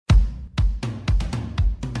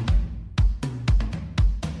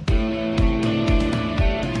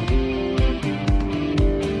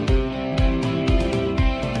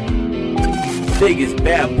Vegas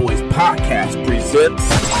Bad Boys podcast presents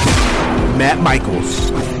Matt Michaels.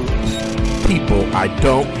 People I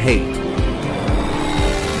don't hate.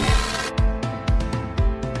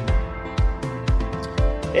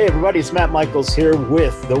 Hey everybody, it's Matt Michaels here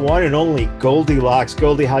with the one and only Goldilocks.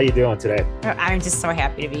 Goldie, how you doing today? I'm just so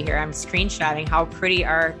happy to be here. I'm screenshotting how pretty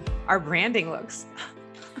our branding looks.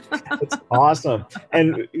 It's awesome.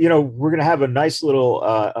 And, you know, we're going to have a nice little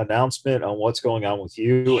announcement on what's going on with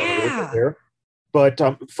you a little bit here. But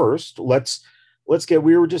first, let's get,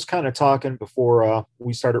 we were just kind of talking before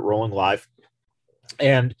we started rolling live,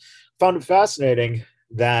 and found it fascinating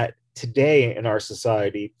that today in our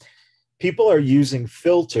society, people are using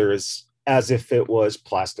filters as if it was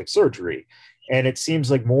plastic surgery. And it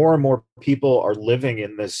seems like more and more people are living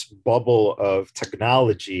in this bubble of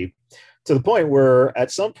technology to the point where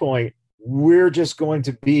at some point we're just going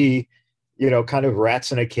to be, you know, kind of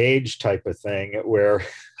rats in a cage type of thing where,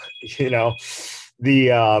 you know,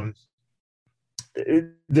 the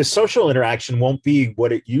social interaction won't be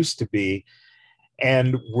what it used to be.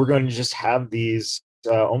 And we're going to just have these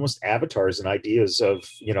almost avatars and ideas of,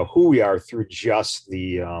 you know, who we are through just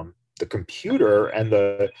the computer and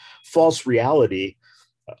the false reality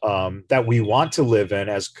that we want to live in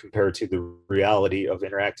as compared to the reality of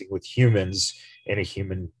interacting with humans in a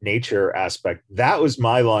human nature aspect. That was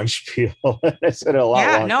my long spiel. I said it a lot.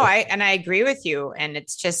 Yeah, no, I agree with you. And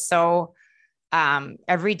it's just so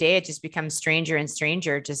every day it just becomes stranger and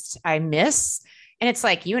stranger. Just I miss. And it's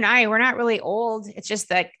like you and I, we're not really old. It's just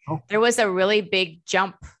that there was a really big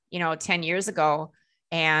jump, 10 years ago.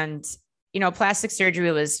 And, plastic surgery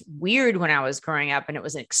was weird when I was growing up and it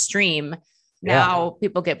was extreme. Now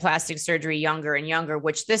people get plastic surgery younger and younger,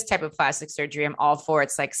 which this type of plastic surgery I'm all for.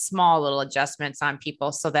 It's like small little adjustments on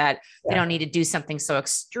people so that they don't need to do something so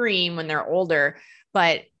extreme when they're older.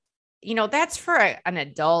 But, that's for an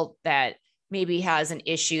adult that maybe has an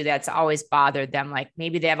issue that's always bothered them. Like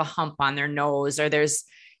maybe they have a hump on their nose or there's,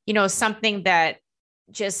 something that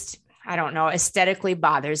just, I don't know, aesthetically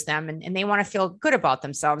bothers them and they want to feel good about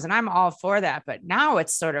themselves. And I'm all for that. But now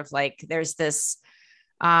it's sort of like, there's this,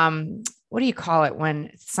 what do you call it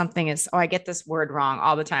when something is, I get this word wrong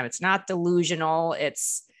all the time. It's not delusional.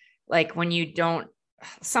 It's like when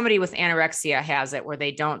somebody with anorexia has it where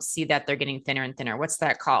they don't see that they're getting thinner and thinner. What's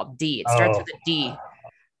that called? D. It starts with a D.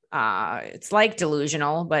 It's like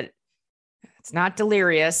delusional, but it's not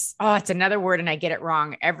delirious. Oh, it's another word. And I get it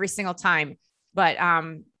wrong every single time. But,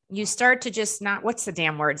 you start to just not, what's the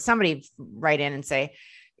damn word? Somebody write in and say,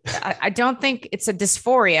 I don't think it's a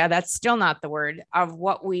dysphoria. That's still not the word of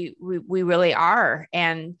what we really are.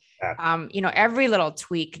 And, every little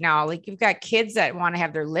tweak now, like you've got kids that want to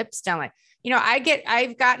have their lips done. Like,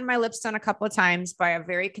 I've gotten my lips done a couple of times by a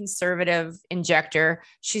very conservative injector.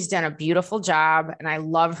 She's done a beautiful job and I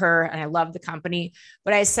love her and I love the company.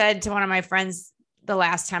 But I said to one of my friends the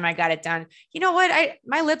last time I got it done, you know what?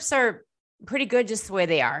 My lips are pretty good just the way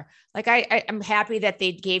they are. Like I'm happy that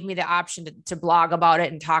they gave me the option to blog about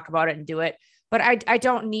it and talk about it and do it. But I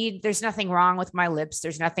don't need, there's nothing wrong with my lips.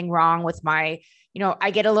 There's nothing wrong with my,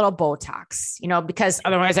 I get a little Botox, because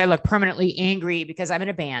otherwise I look permanently angry because I'm in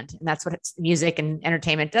a band and that's what music and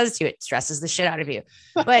entertainment does to you. It stresses the shit out of you.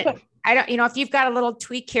 But I don't, if you've got a little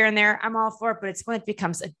tweak here and there, I'm all for it, but it's when it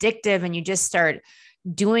becomes addictive and you just start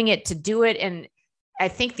doing it to do it. And I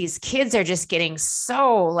think these kids are just getting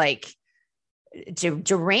so like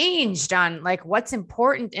deranged on like what's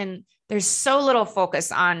important. And there's so little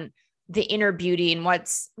focus on the inner beauty and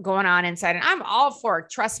what's going on inside. And I'm all for it.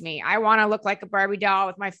 Trust me. I want to look like a Barbie doll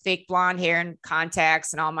with my fake blonde hair and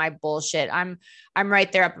contacts and all my bullshit. I'm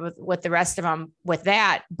right there up with the rest of them with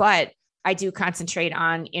that. But I do concentrate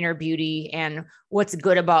on inner beauty and what's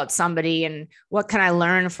good about somebody and what can I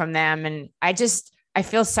learn from them. And I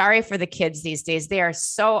feel sorry for the kids these days. They are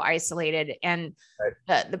so isolated. And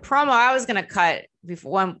the promo I was going to cut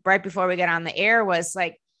right before we got on the air was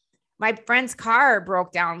like, my friend's car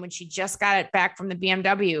broke down when she just got it back from the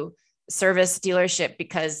BMW service dealership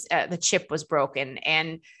because the chip was broken.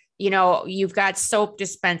 And, you've got soap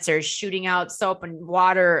dispensers shooting out soap and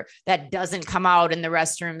water that doesn't come out in the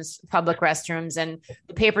restrooms, public restrooms, and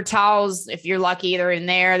the paper towels, if you're lucky, they're in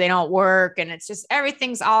there, they don't work. And it's just,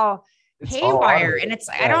 everything's all haywire. And it's,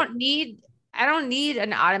 I don't need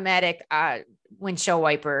an automatic windshield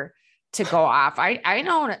wiper to go off. I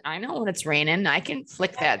know when it's raining, I can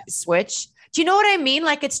flick that switch. Do you know what I mean?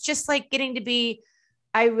 Like, it's just like getting to be,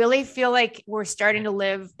 I really feel like we're starting to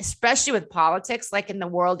live, especially with politics, like in the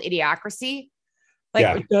world idiocracy,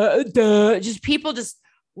 like just people just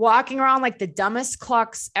walking around like the dumbest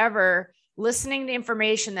clucks ever. listening to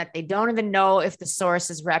information that they don't even know if the source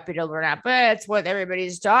is reputable or not, but it's what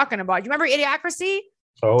everybody's talking about. Do you remember Idiocracy?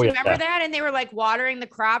 Oh, Do you yeah. remember that? And they were like watering the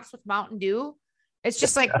crops with Mountain Dew. It's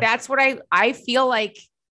just like, that's what I feel like,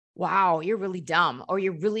 wow, you're really dumb, or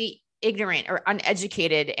you're really ignorant or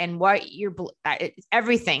uneducated. And what you're,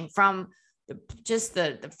 everything from just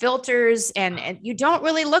the filters, and you don't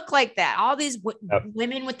really look like that. All these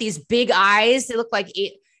women with these big eyes, they look like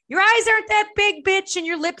your eyes aren't that big, bitch, and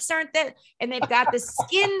your lips aren't that, and they've got the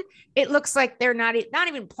skin. It looks like they're not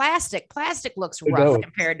even plastic. Plastic looks rough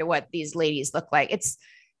compared to what these ladies look like.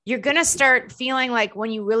 You're going to start feeling like,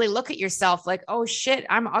 when you really look at yourself, like, oh shit,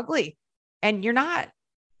 I'm ugly, and you're not.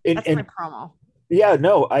 That's my promo. Yeah,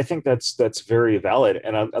 no, I think that's very valid.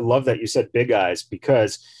 And I love that you said big eyes,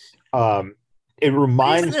 because it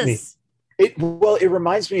reminds me. It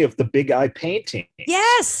reminds me of the big eye painting.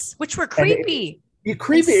 Yes, which were creepy. You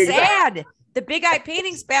creepy. Sad. The big eye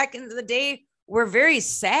paintings back in the day were very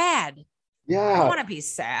sad. Yeah. I want to be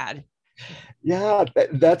sad. Yeah,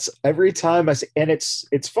 that's every time I see, and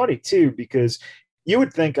it's funny too, because you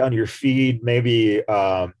would think on your feed, maybe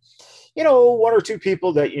one or two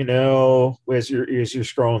people that as you're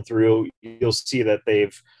scrolling through, you'll see that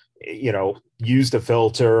they've used a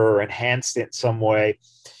filter or enhanced it in some way,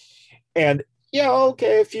 and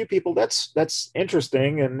okay, a few people, that's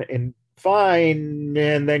interesting and fine,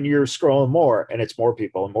 and then you're scrolling more, and it's more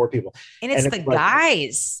people and more people, and it's the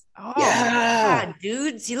guys. Oh yeah, God,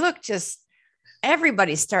 dudes, you look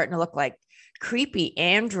everybody's starting to look like creepy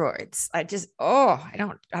androids.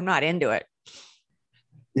 I'm not into it.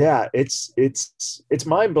 Yeah, it's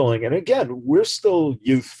mind-blowing. And again, we're still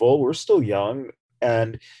youthful, we're still young,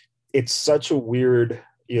 and it's such a weird,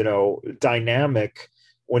 dynamic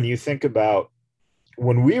when you think about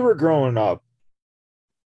when we were growing up.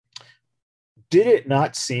 Did it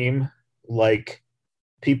not seem like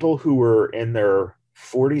people who were in their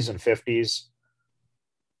 40s and 50s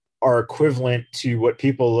are equivalent to what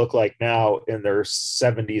people look like now in their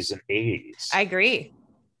 70s and 80s? I agree.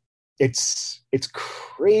 It's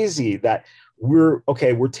crazy that we're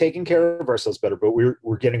taking care of ourselves better, but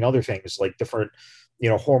we're getting other things like different,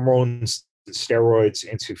 hormones, steroids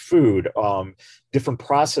into food, different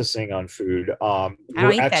processing on food. I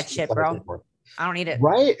don't eat that shit, bro. I don't eat it.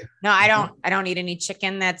 Right? No, I don't eat any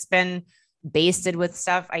chicken that's been basted with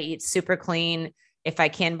stuff. I eat super clean. If I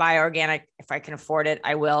can buy organic, if I can afford it,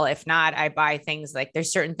 I will. If not, I buy things like,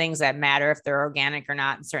 there's certain things that matter if they're organic or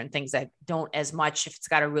not, and certain things that don't as much. If it's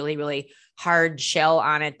got a really, really hard shell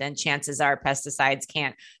on it, then chances are pesticides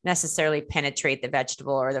can't necessarily penetrate the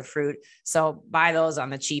vegetable or the fruit. So buy those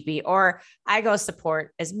on the cheapie, or I go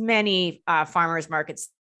support as many farmers market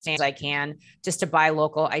stands as I can just to buy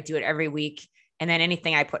local. I do it every week. And then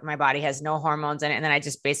anything I put in my body has no hormones in it. And then I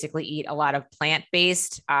just basically eat a lot of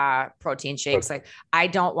plant-based protein shakes. Like, I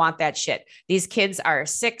don't want that shit. These kids are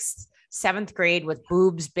 6th, 7th grade with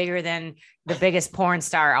boobs bigger than the biggest porn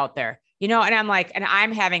star out there. And I'm like, and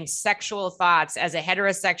I'm having sexual thoughts as a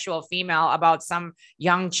heterosexual female about some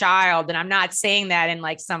young child. And I'm not saying that in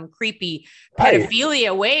like some creepy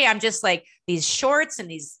pedophilia way. I'm just like, these shorts and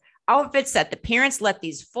these outfits that the parents let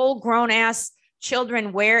these full grown ass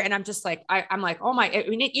children wear. And I'm just like, I'm like, oh my,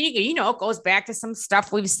 it goes back to some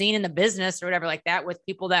stuff we've seen in the business or whatever like that with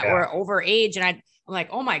people that were over age. And I'm like,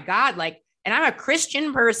 oh my God, like, and I'm a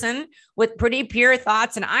Christian person with pretty pure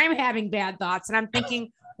thoughts, and I'm having bad thoughts. And I'm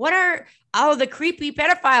thinking, what are all the creepy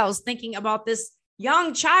pedophiles thinking about this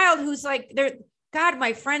young child who's like, God,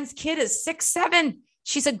 my friend's kid is 6'7".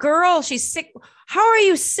 She's a girl. She's 6. How are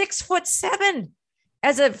you 6'7"?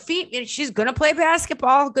 As a female, she's going to play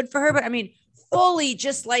basketball. Good for her. But I mean, fully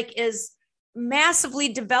just like is massively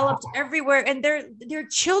developed everywhere, and they're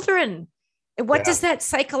children. And what does that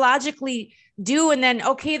psychologically do? And then,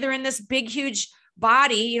 okay, they're in this big, huge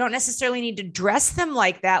body. You don't necessarily need to dress them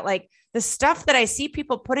like that. Like the stuff that I see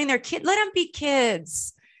people putting their kid, let them be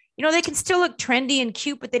kids. They can still look trendy and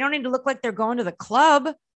cute, but they don't need to look like they're going to the club,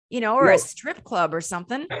 or a strip club or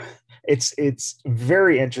something. It's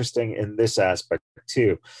very interesting in this aspect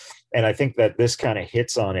too. And I think that this kind of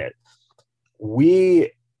hits on it.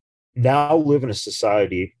 We now live in a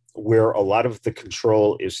society where a lot of the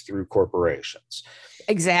control is through corporations.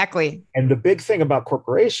 Exactly. And the big thing about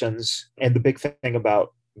corporations, and the big thing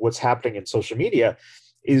about what's happening in social media,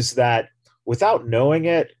 is that without knowing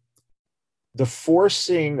it, the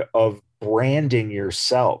forcing of branding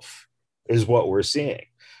yourself is what we're seeing,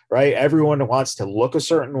 right? Everyone wants to look a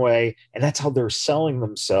certain way, and that's how they're selling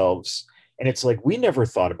themselves. And it's like, we never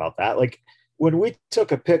thought about that. Like when we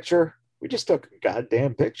took a picture, we just took a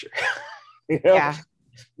goddamn picture. Yeah.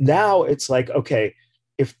 Now it's like, okay,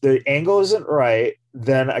 if the angle isn't right,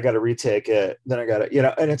 then I got to retake it. Then I got to, you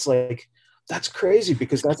know, and it's like, that's crazy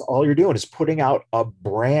because that's all you're doing is putting out a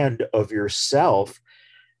brand of yourself.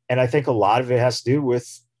 And I think a lot of it has to do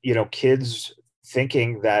with, you know, kids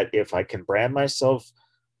thinking that if I can brand myself,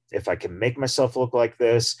 if I can make myself look like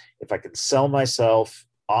this, if I can sell myself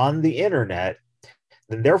on the internet,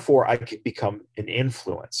 then therefore I could become an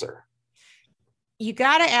influencer. You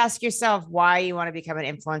got to ask yourself why you want to become an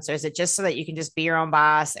influencer. Is it just so that you can just be your own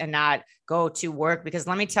boss and not go to work? Because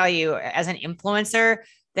let me tell you, as an influencer,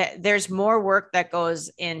 that there's more work that goes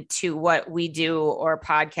into what we do or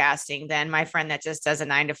podcasting than my friend that just does a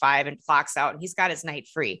 9 to 5 and clocks out, and he's got his night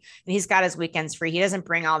free and he's got his weekends free. He doesn't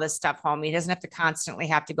bring all this stuff home. He doesn't have to constantly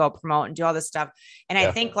have to go promote and do all this stuff. And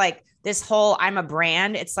I think like this whole, I'm a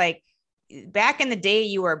brand. It's like, back in the day,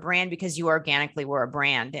 you were a brand because you organically were a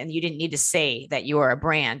brand and you didn't need to say that you were a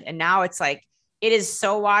brand. And now it's like, it is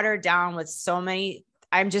so watered down with so many,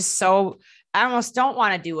 I almost don't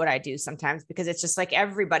want to do what I do sometimes because it's just like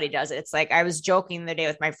everybody does it. It's like, I was joking the other day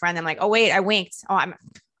with my friend. I'm like, oh wait, I winked. Oh,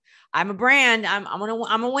 I'm a brand. I'm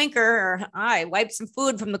a winker. Or I wiped some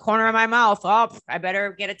food from the corner of my mouth. Oh, I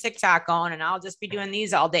better get a TikTok on and I'll just be doing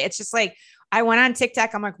these all day. It's just like, I went on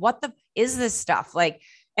TikTok. I'm like, what the is this stuff? Like,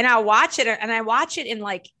 and I watch it in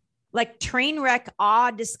like train wreck,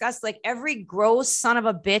 awe, disgust, like every gross son of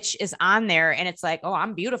a bitch is on there. And it's like, oh,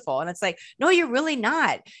 I'm beautiful. And it's like, no, you're really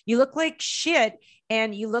not. You look like shit.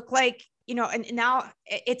 And you look like, you know, and now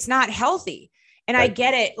it's not healthy. And right. I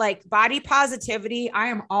get it. Like body positivity, I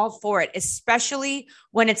am all for it, especially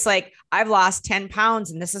when it's like, I've lost 10 pounds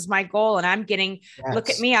and this is my goal. And I'm getting, look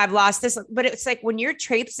at me, I've lost this. But it's like when you're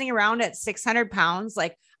traipsing around at 600 pounds,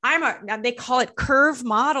 like they call it curve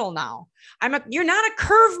model now. You're not a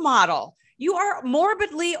curve model. You are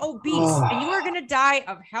morbidly obese and you are going to die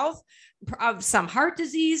of some heart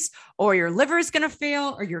disease, or your liver is going to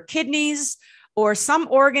fail, or your kidneys, or some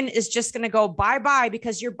organ is just going to go bye-bye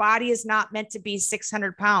because your body is not meant to be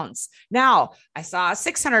 600 pounds. Now, I saw a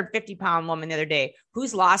 650-pound woman the other day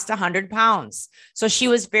who's lost 100 pounds. So she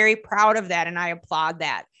was very proud of that, and I applaud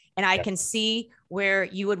that. And I can see where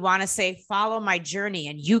you would want to say, follow my journey,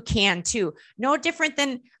 and you can too. No different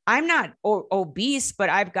than I'm not obese, but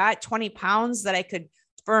I've got 20 pounds that I could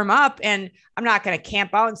firm up, and I'm not going to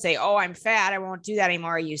camp out and say, oh, I'm fat. I won't do that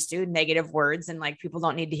anymore. I used to. Negative words. And like, people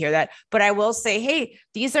don't need to hear that, but I will say, hey,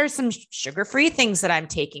 these are some sugar-free things that I'm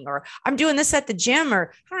taking, or I'm doing this at the gym,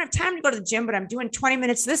 or I don't have time to go to the gym, but I'm doing 20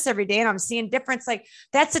 minutes this every day and I'm seeing difference. Like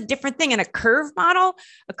that's a different thing. And a curve model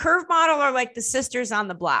are like the sisters on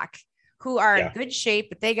the block who are in good shape,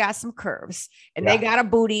 but they got some curves and they got a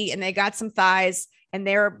booty and they got some thighs and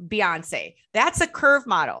they're Beyonce. That's a curve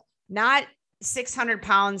model, not 600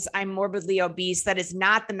 pounds. I'm morbidly obese. That is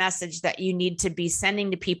not the message that you need to be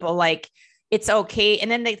sending to people. Like it's okay.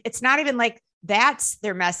 And then it's not even like that's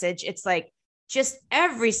their message. It's like just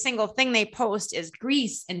every single thing they post is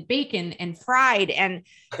grease and bacon and fried. And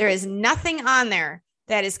there is nothing on there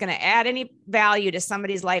that is going to add any value to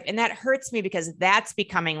somebody's life. And that hurts me because that's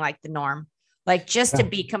becoming like the norm, like just to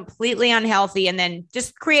be completely unhealthy and then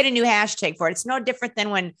just create a new hashtag for it. It's no different than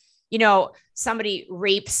when, you know, somebody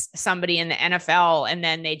rapes somebody in the NFL and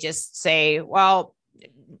then they just say, well,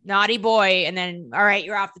 naughty boy. And then, all right,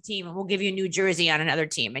 you're off the team and we'll give you a new jersey on another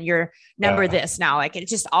team. And you're number this now. Like it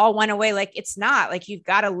just all went away. Like it's not like you've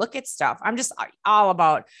got to look at stuff. I'm just all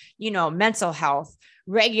about, you know, mental health,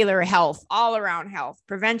 regular health, all around health,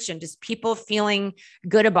 prevention, just people feeling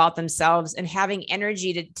good about themselves and having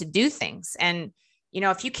energy to do things. And, you know,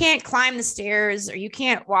 if you can't climb the stairs or you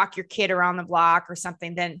can't walk your kid around the block or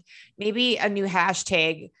something, then maybe a new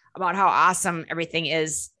hashtag about how awesome everything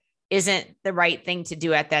isn't the right thing to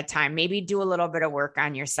do at that time. Maybe do a little bit of work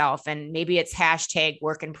on yourself, and maybe it's hashtag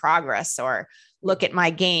work in progress, or look at my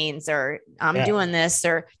gains, or I'm doing this,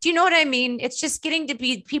 or do you know what I mean? It's just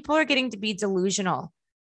people are getting to be delusional.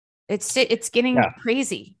 It's getting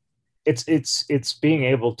crazy. It's being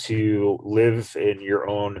able to live in your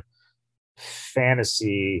own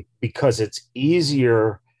fantasy because it's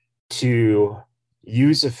easier to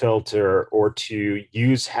use a filter or to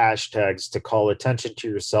use hashtags to call attention to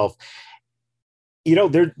yourself. You know,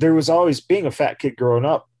 there was always, being a fat kid growing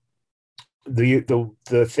up,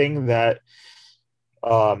 the thing that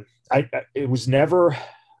it was never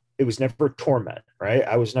torment, right?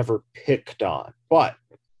 I was never picked on, but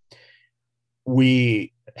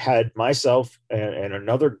we had myself and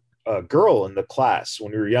another girl in the class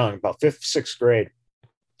when we were young, about 5th, 6th grade.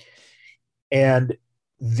 And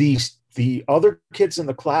the other kids in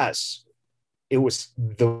the class, it was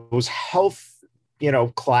those health, you know,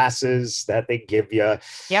 classes that they give you.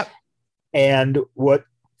 Yep. And what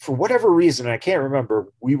for whatever reason, I can't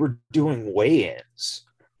remember, we were doing weigh-ins,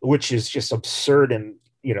 which is just absurd. And,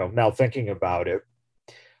 now thinking about it,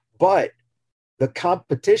 but the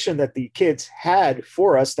competition that the kids had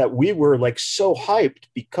for us, that we were like so hyped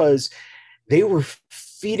because they were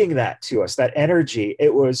feeding that to us, that energy.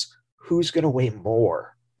 It was, who's going to weigh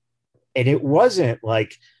more? And it wasn't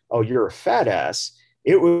like, oh, you're a fat ass.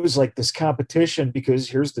 It was like this competition because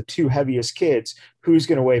here's the two heaviest kids. Who's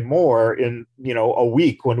going to weigh more in, a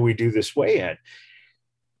week when we do this weigh-in?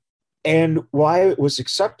 And why it was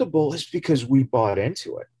acceptable is because we bought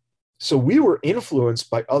into it. So we were influenced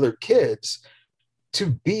by other kids to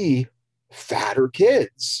be fatter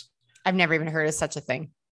kids. I've never even heard of such a thing.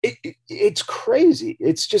 It's crazy.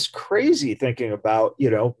 It's just crazy thinking about,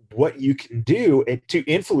 what you can do to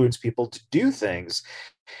influence people to do things.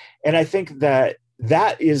 And I think that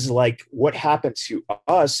is like what happened to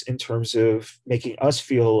us in terms of making us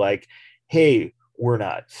feel like, hey, we're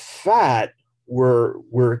not fat.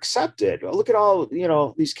 We're accepted. Look at all,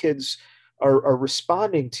 these kids are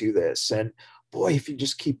responding to this. And boy, if you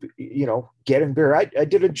just keep, getting better. I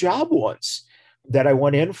did a job once that I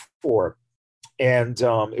went in for, and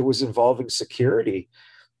it was involving security.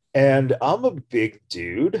 And I'm a big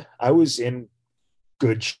dude. I was in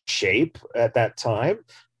good shape at that time,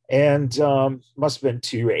 and must have been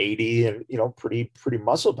 280 and, pretty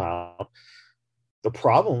muscle bound. The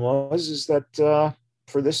problem is that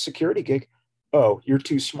for this security gig, oh, you're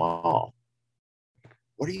too small.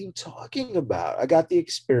 What are you talking about? I got the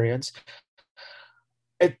experience.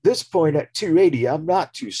 At this point, at 280, I'm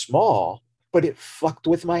not too small, but it fucked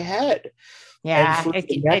with my head. Yeah,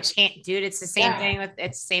 it can't, dude. It's the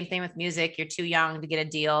same thing with music. You're too young to get a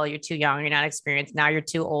deal. You're too young. You're not experienced. Now you're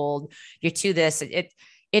too old. You're too this.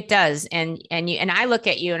 It does. And I look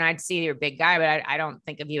at you and I'd see you're a big guy, but I don't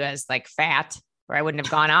think of you as like fat, or I wouldn't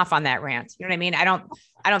have gone off on that rant. You know what I mean? I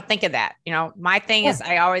don't think of that. My thing is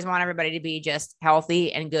I always want everybody to be just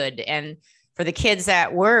healthy and good. And for the kids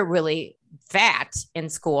that were really fat in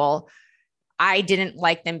school, I didn't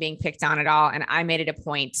like them being picked on at all. And I made it a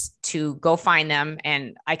point to go find them.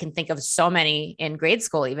 And I can think of so many in grade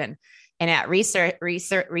school even. And at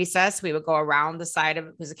recess, we would go around the side of,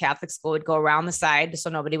 it was a Catholic school, we'd go around the side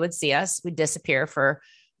so nobody would see us. We'd disappear for,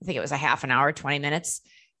 I think it was a half an hour, 20 minutes.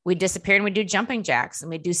 We'd disappear and we'd do jumping jacks and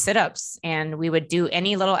we'd do sit-ups, and we would do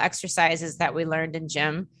any little exercises that we learned in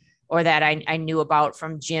gym or that I knew about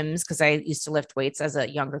from gyms. Cause I used to lift weights as a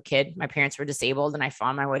younger kid. My parents were disabled and I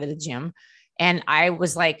found my way to the gym. And I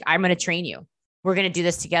was like, I'm going to train you. We're going to do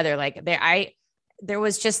this together. Like there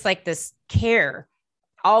was just like this care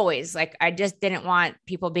always. Like, I just didn't want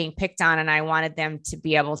people being picked on, and I wanted them to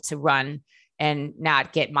be able to run and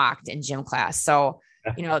not get mocked in gym class. So,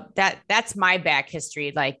 that's my back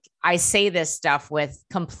history. Like, I say this stuff with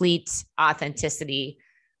complete authenticity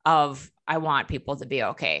of, I want people to be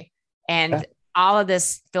okay. And all of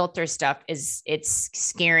this filter stuff it's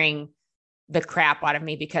scaring the crap out of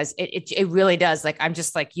me, because it really does. Like, I'm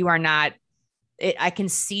just like, you are not, I can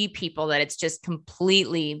see people that it's just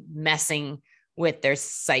completely messing with their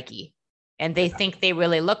psyche, and they think they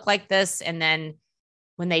really look like this. And then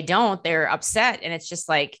when they don't, they're upset. And it's just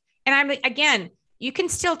like, and again, you can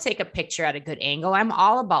still take a picture at a good angle. I'm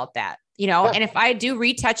all about that, and if I do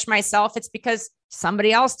retouch myself, it's because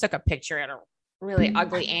somebody else took a picture at a really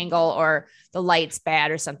ugly angle, or the light's bad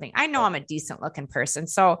or something. I know I'm a decent looking person.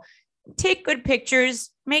 So take good pictures,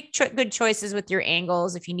 make good choices with your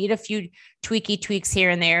angles. If you need a few tweaks here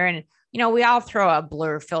and there, and, we all throw a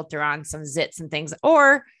blur filter on some zits and things,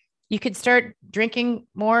 or you could start drinking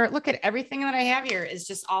more. Look at everything that I have here is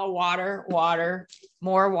just all water,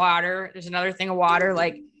 more water. There's another thing of water,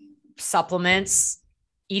 like supplements,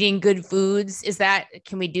 eating good foods.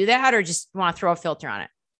 Can we do that, or just want to throw a filter on it?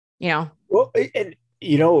 Well, and,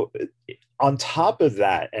 on top of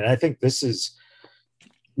that, and I think this is,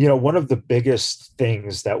 one of the biggest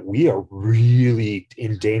things that we are really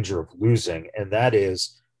in danger of losing, and that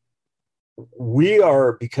is we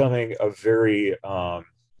are becoming a very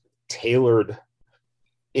tailored,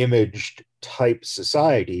 imaged type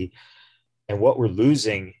society. And what we're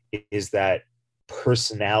losing is that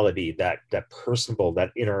personality, that personable,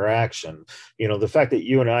 that interaction. The fact that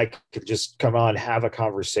you and I could just come on, have a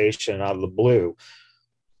conversation out of the blue,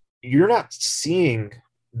 you're not seeing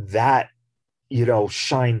that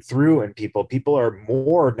shine through in people. People are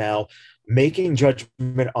more now making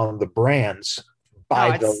judgment on the brands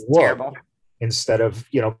by the look, terrible, instead of,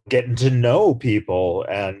 getting to know people.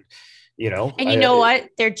 And, what?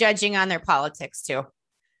 They're judging on their politics too.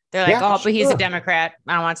 They're like, but he's a Democrat.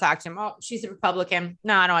 I don't want to talk to him. Oh, she's a Republican.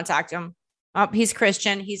 No, I don't want to talk to him. Oh, he's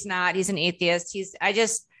Christian. He's not. He's an atheist.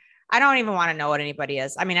 I don't even want to know what anybody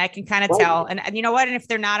is. I mean, I can kind of tell. And you know what? And if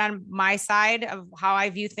they're not on my side of how I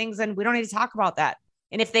view things, then we don't need to talk about that.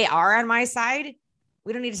 And if they are on my side,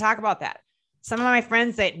 we don't need to talk about that. Some of my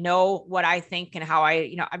friends that know what I think and how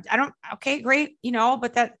I don't, okay, great.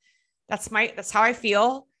 But that's how I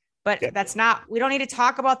feel. But that's not, we don't need to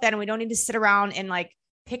talk about that. And we don't need to sit around and like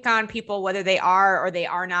pick on people, whether they are or they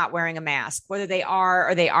are not wearing a mask, whether they are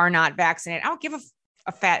or they are not vaccinated. I don't give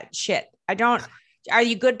a fat shit. I don't. Are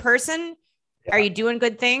you a good person? Yeah. Are you doing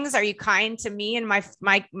good things? Are you kind to me and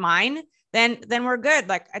mine? Then we're good.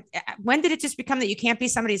 Like, when did it just become that you can't be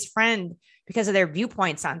somebody's friend because of their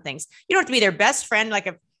viewpoints on things? You don't have to be their best friend.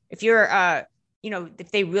 Like if you're,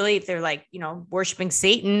 if they're like, worshiping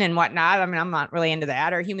Satan and whatnot. I mean, I'm not really into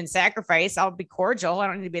that, or human sacrifice. I'll be cordial. I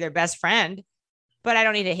don't need to be their best friend, but I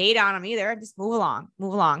don't need to hate on them either. Just move along.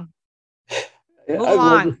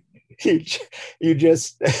 You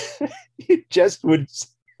just would.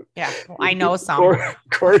 Yeah, well, I know some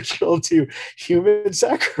cordial to human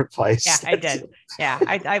sacrifice. Yeah, I did. Yeah,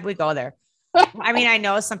 I would go there. I mean, I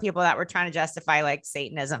know some people that were trying to justify like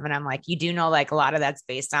Satanism, and I'm like, you do know, like a lot of that's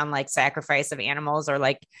based on like sacrifice of animals or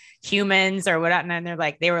like humans or whatnot. And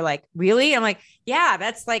they were like, really? I'm like, yeah,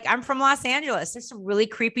 that's like, I'm from Los Angeles. There's some really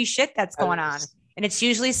creepy shit that's going on, and it's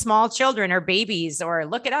usually small children or babies, or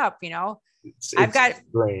look it up. I've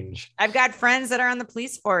got friends that are on the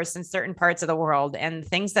police force in certain parts of the world, and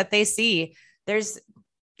things that they see, there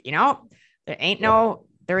ain't no,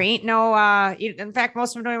 in fact, most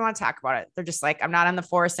of them don't even want to talk about it. They're just like, I'm not on the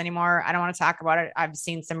force anymore. I don't want to talk about it. I've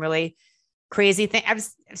seen some really crazy things. I've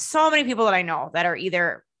so many people that I know that are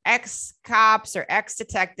either ex-cops or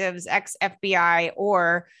ex-detectives, ex-FBI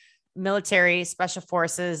or military special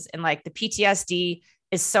forces. And like the PTSD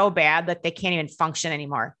is so bad that they can't even function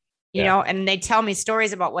anymore. And they tell me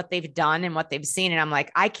stories about what they've done and what they've seen. And I'm like,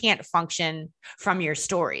 I can't function from your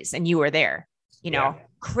stories. And you were there,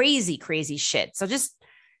 crazy, crazy shit. So just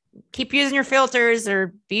keep using your filters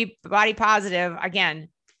or be body positive. Again,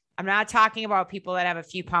 I'm not talking about people that have a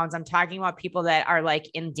few pounds. I'm talking about people that are like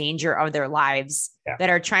in danger of their lives, that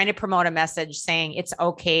are trying to promote a message saying it's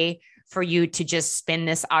okay for you to just spin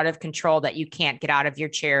this out of control, that you can't get out of your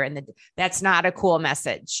chair. And that's not a cool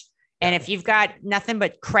message. And if you've got nothing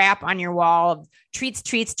but crap on your wall of treats,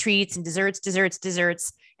 and desserts,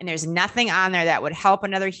 and there's nothing on there that would help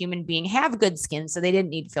another human being have good skin so they didn't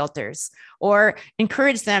need filters, or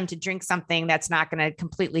encourage them to drink something that's not going to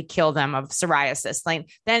completely kill them of psoriasis,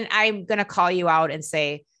 then I'm going to call you out and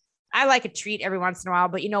say, I like a treat every once in a while,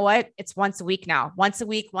 but you know what? It's once a week now. Once a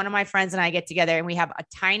week, one of my friends and I get together and we have a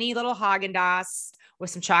tiny little Haagen-Dazs with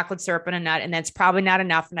some chocolate syrup and a nut. And that's probably not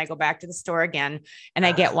enough. And I go back to the store again and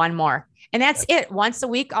I get one more. And that's it. Once a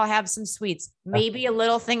week, I'll have some sweets, maybe a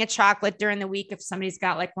little thing of chocolate during the week if somebody's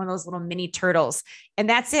got like one of those little mini turtles. And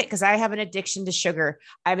that's it, because I have an addiction to sugar.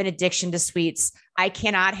 I have an addiction to sweets. I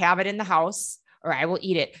cannot have it in the house or I will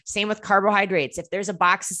eat it. Same with carbohydrates. If there's a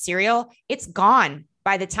box of cereal, it's gone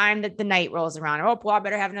by the time that the night rolls around. Oh, well, I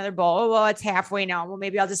better have another bowl. Oh, well, it's halfway now. Well,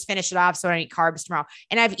 maybe I'll just finish it off so I don't eat carbs tomorrow.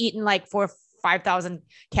 And I've eaten like 5,000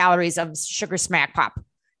 calories of sugar smack pop,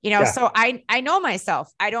 so I know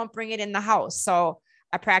myself. I don't bring it in the house. So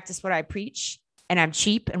I practice what I preach, and I'm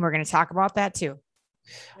cheap. And we're going to talk about that too.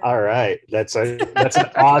 All right. That's an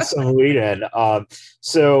awesome lead in.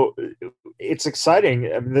 So it's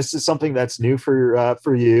exciting. I mean, this is something that's new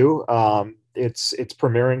for you. It's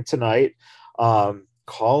premiering tonight.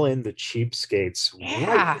 Call in the Cheapskates.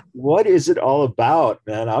 Yeah. What is it all about,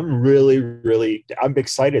 man? I'm I'm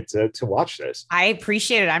excited to watch this. I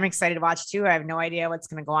appreciate it. I'm excited to watch too. I have no idea what's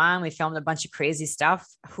going to go on. We filmed a bunch of crazy stuff.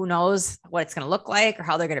 Who knows what it's going to look like or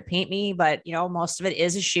how they're going to paint me. But, most of it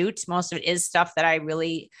is a shoot. Most of it is stuff that I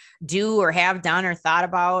really do or have done or thought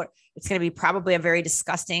about. It's going to be probably a very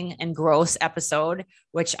disgusting and gross episode,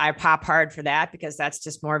 which I pop hard for that because that's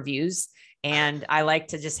just more views. And I like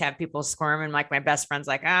to just have people squirm. And like my best friend's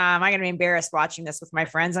like, am I going to be embarrassed watching this with my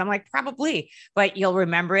friends? I'm like, probably, but you'll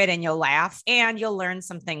remember it and you'll laugh and you'll learn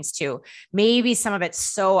some things too. Maybe some of it's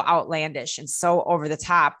so outlandish and so over the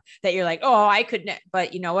top that you're like, oh, I couldn't.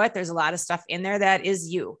 But you know what? There's a lot of stuff in there that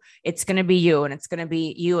is you. It's going to be you, and it's going to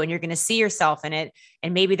be you, and you're going to see yourself in it.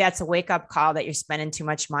 And maybe that's a wake up call that you're spending too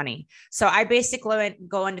much money. So I basically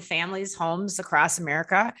go into families' homes across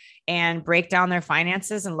America and break down their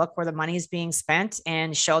finances and look where the money is being spent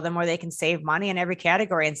and show them where they can save money in every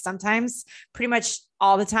category. And sometimes, pretty much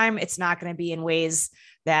all the time, it's not going to be in ways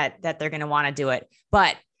that they're going to want to do it.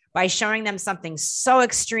 But by showing them something so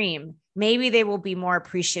extreme, maybe they will be more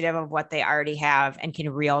appreciative of what they already have and can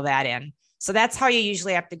reel that in. So that's how you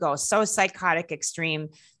usually have to go. So psychotic extreme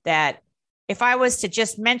that if I was to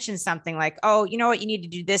just mention something like, oh, you know what, you need to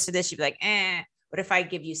do this or this, you'd be like, eh. But if I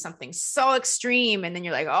give you something so extreme and then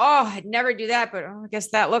you're like, oh, I'd never do that, but I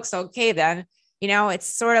guess that looks okay then. It's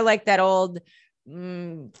sort of like that old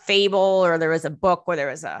fable, or there was a book where there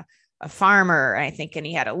was a farmer, I think, and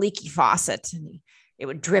he had a leaky faucet and it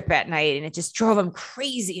would drip at night and it just drove him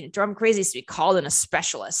crazy. And it drove him crazy. So he called in a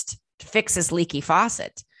specialist to fix his leaky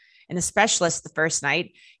faucet. And the specialist, the first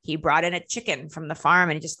night, he brought in a chicken from the farm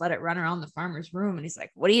and he just let it run around the farmer's room. And he's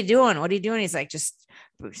like, what are you doing? What are you doing? He's like, just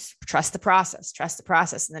trust the process, trust the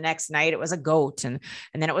process. And the next night it was a goat, and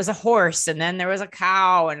then it was a horse, and then there was a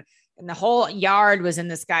cow, and the whole yard was in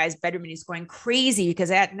this guy's bedroom, and he's going crazy because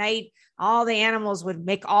at night all the animals would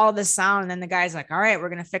make all this sound. And then the guy's like, all right, we're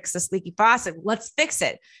going to fix this leaky faucet. Let's fix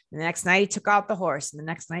it. And the next night he took out the horse, and the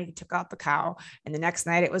next night he took out the cow, and the next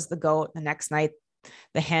night it was the goat. The next night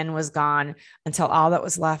the hen was gone, until all that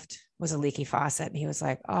was left was a leaky faucet. And he was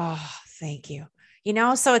like, oh, thank you.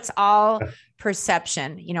 So it's all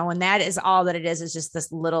perception, when that is all that it is just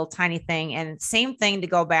this little tiny thing. And same thing to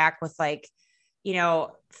go back with, like,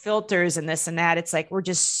 filters and this and that. It's like, we're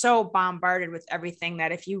just so bombarded with everything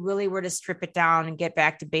that if you really were to strip it down and get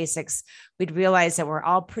back to basics, we'd realize that we're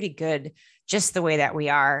all pretty good just the way that we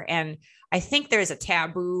are. And I think there's a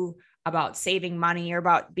taboo about saving money or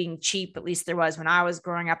about being cheap. At least there was when I was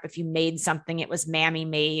growing up. If you made something, it was mammy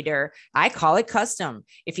made, or I call it custom.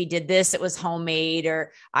 If you did this, it was homemade,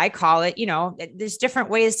 or I call it, there's different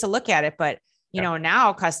ways to look at it. But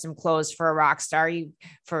now custom clothes for a rock star,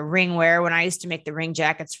 for ring wear. When I used to make the ring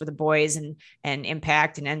jackets for the boys and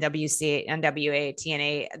Impact and NWA,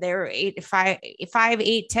 TNA, they were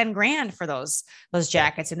 $10,000 for those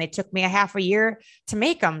jackets. And they took me a half a year to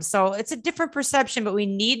make them. So it's a different perception, but we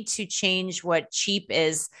need to change what cheap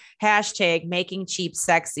is. # making cheap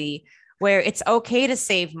sexy, where it's okay to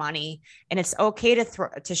save money and it's okay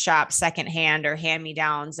to shop secondhand or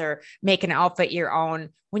hand-me-downs or make an outfit your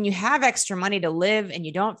own. When you have extra money to live and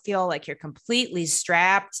you don't feel like you're completely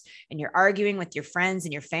strapped and you're arguing with your friends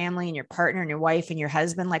and your family and your partner and your wife and your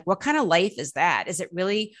husband, like, what kind of life is that? Is it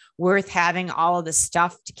really worth having all of the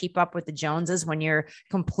stuff to keep up with the Joneses when you're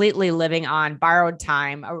completely living on borrowed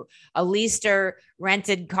time, a leased or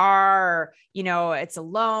rented car, or, it's a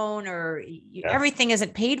loan, or everything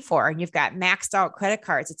isn't paid for and you've got maxed out credit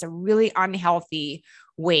cards? It's a really unhealthy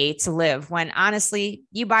way to live, when honestly,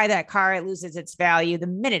 you buy that car, it loses its value the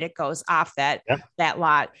minute it goes off that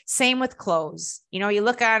lot. Same with clothes. You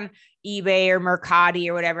look on eBay or Mercati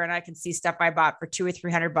or whatever, and I can see stuff I bought for $200 or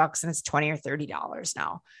 $300 and it's $20 or $30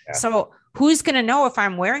 now. Yeah. So who's going to know if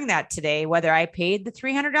I'm wearing that today, whether I paid the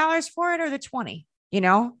 $300 for it or the 20,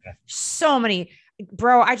 so many,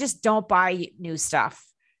 bro, I just don't buy new stuff.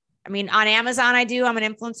 I mean, on Amazon, I do, I'm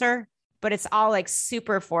an influencer, but it's all like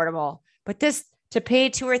super affordable. But to pay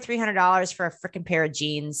 $200 or $300 for a freaking pair of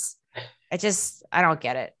jeans, I don't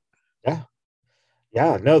get it.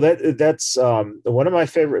 Yeah. No, that's one of my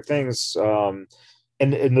favorite things. And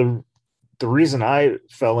the reason I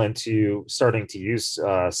fell into starting to use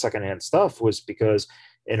secondhand stuff was because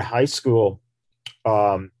in high school,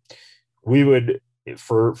 we would,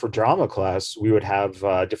 for drama class, we would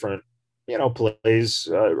have different, plays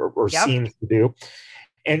or scenes to do.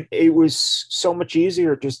 And it was so much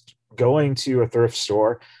easier just going to a thrift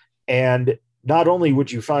store, and not only would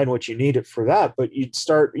you find what you needed for that, but you'd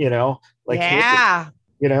start,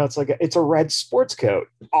 it's like it's a red sports coat.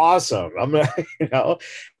 Awesome. I'm gonna,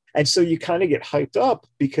 and so you kind of get hyped up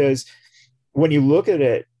because when you look at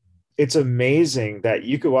it, it's amazing that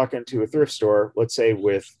you could walk into a thrift store, let's say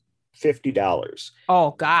with $50.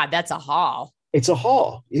 Oh God, that's a haul. It's a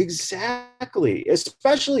haul. Exactly.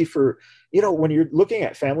 Especially for, when you're looking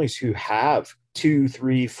at families who have 2,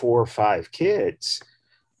 3, 4, 5 kids,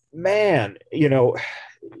 man,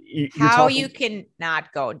 how you can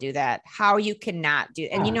not go do that, how you cannot do.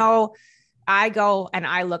 And, I go and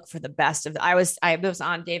I look for the best of I was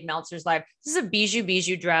on Dave Meltzer's live. This is a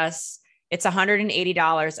bijou dress. It's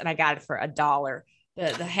 $180 and I got it for $1.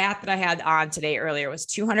 The hat that I had on today earlier was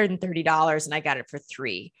 $230 and I got it for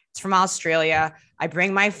 $3. It's from Australia. I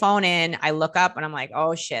bring my phone in, I look up and I'm like,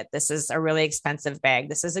 oh shit, this is a really expensive bag.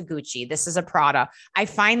 This is a Gucci. This is a Prada. I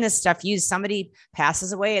find this stuff used. Somebody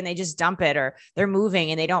passes away and they just dump it, or they're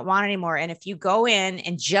moving and they don't want it anymore. And if you go in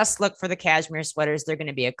and just look for the cashmere sweaters, they're going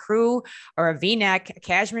to be a crew or a V-neck, a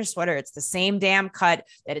cashmere sweater. It's the same damn cut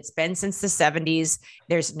that it's been since the 70s.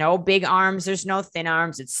 There's no big arms. There's no thin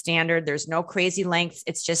arms. It's standard. There's no crazy lengths.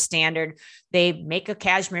 It's just standard. They make a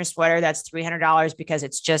cashmere sweater that's $300 because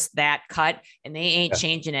it's just just that cut and they ain't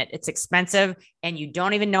changing it. It's expensive. And you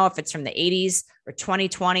don't even know if it's from the 80s or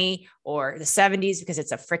 2020 or the 70s, because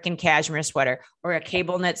it's a freaking cashmere sweater or a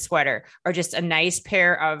cable knit sweater or just a nice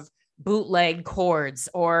pair of bootleg cords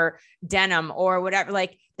or denim or whatever.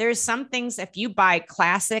 Like there's some things, if you buy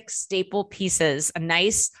classic staple pieces, a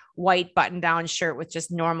nice white button down shirt with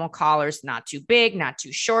just normal collars, not too big, not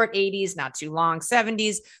too short 80s, not too long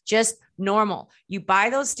 70s, just normal. You buy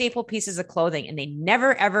those staple pieces of clothing and they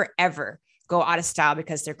never, ever, ever go out of style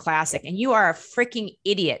because they're classic. And you are a freaking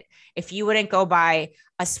idiot if you wouldn't go buy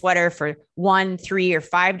a sweater for $1, $3, or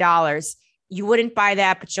 $5. You wouldn't buy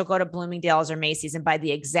that, but you'll go to Bloomingdale's or Macy's and buy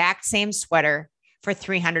the exact same sweater for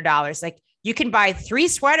 $300. Like you can buy 3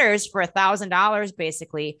 sweaters for $1,000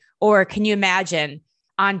 basically. Or can you imagine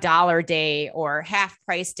on dollar day or half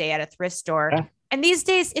price day at a thrift store? Yeah. And these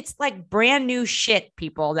days it's like brand new shit,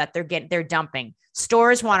 people, that they're dumping.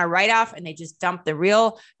 Stores want to write off and they just dump the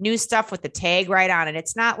real new stuff with the tag right on it.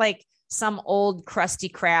 It's not like some old crusty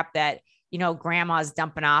crap that, grandma's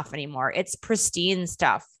dumping off anymore. It's pristine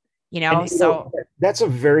stuff. That's a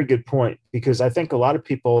very good point, because I think a lot of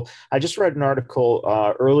people, I just read an article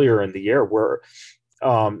earlier in the year where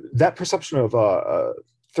that perception of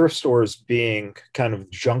thrift stores being kind of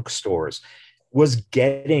junk stores was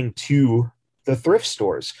getting to the thrift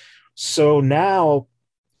stores. So now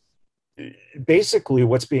basically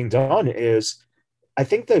what's being done is, I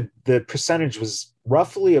think that the percentage was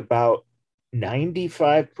roughly about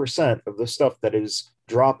 95% of the stuff that is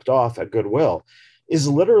dropped off at Goodwill is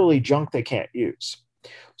literally junk they can't use.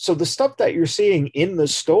 So the stuff that you're seeing in the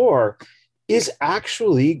store is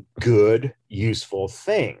actually good, useful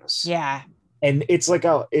things. Yeah. And it's like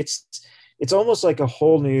it's almost like a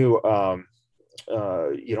whole new,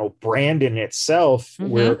 brand in itself,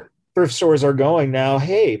 where thrift stores are going now,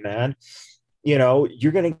 hey man,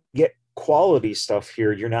 you're going to get quality stuff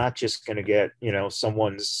here. You're not just going to get,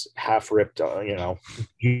 someone's half ripped, jeans.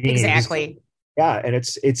 Exactly. Yeah. And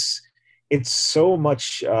it's so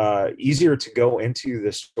much easier to go into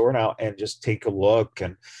the store now and just take a look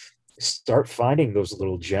and start finding those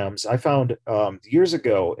little gems. I found years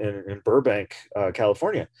ago in Burbank,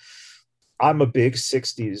 California, I'm a big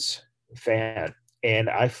 60s fan, and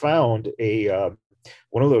I found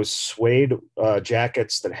one of those suede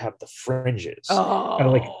jackets that have the fringes, kind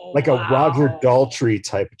of like a Roger Daltrey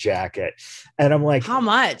type jacket. And I'm like, how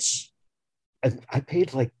much? I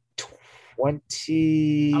paid like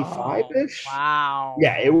 25-ish. Wow.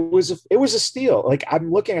 Yeah, it was a steal. Like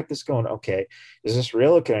I'm looking at this going, okay, is this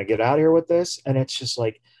real? Can I get out of here with this? And it's just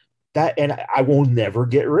like that. And I will never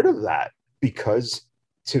get rid of that, because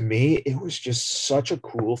to me, it was just such a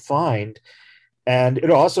cool find. And it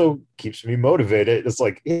also keeps me motivated. It's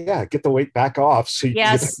like, yeah, get the weight back off. So you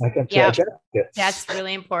can get back into that jacket. That's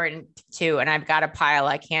really important too. And I've got a pile.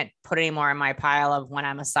 I can't put any more in my pile of when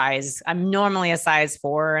I'm normally a size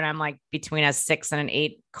 4, and I'm like between a 6 and an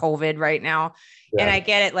 8 COVID right now. Yeah. And I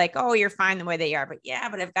get it. Like, oh, you're fine the way they are. But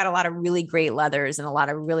I've got a lot of really great leathers and a lot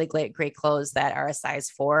of really great clothes that are a size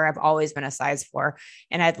 4. I've always been a size 4.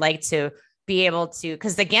 And I'd like to be able to,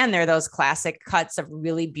 because again, they're those classic cuts of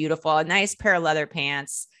really beautiful, a nice pair of leather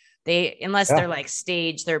pants. Unless they're like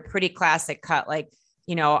staged, they're pretty classic cut. Like,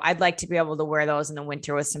 I'd like to be able to wear those in the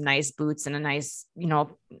winter with some nice boots and a nice,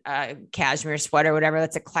 cashmere sweater, whatever.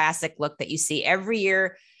 That's a classic look that you see every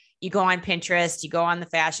year. You go on Pinterest, you go on the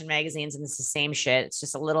fashion magazines, and it's the same shit. It's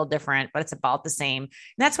just a little different, but it's about the same. And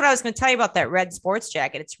that's what I was going to tell you about that red sports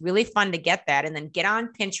jacket. It's really fun to get that, and then get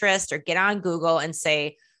on Pinterest or get on Google and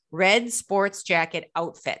say, red sports jacket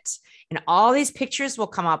outfit. And all these pictures will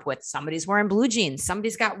come up with somebody's wearing blue jeans.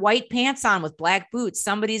 Somebody's got white pants on with black boots.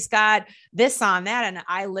 Somebody's got this on that. And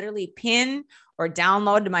I literally pin or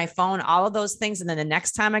download to my phone all of those things. And then the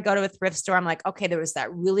next time I go to a thrift store, I'm like, okay, there was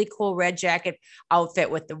that really cool red jacket outfit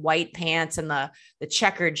with the white pants and the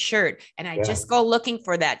checkered shirt. And I just go looking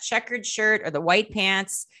for that checkered shirt or the white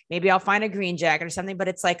pants. Maybe I'll find a green jacket or something, but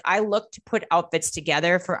it's like, I look to put outfits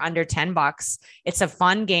together for under $10. It's a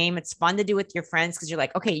fun game. It's fun to do with your friends, because you're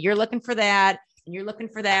like, okay, you're looking for that, and you're looking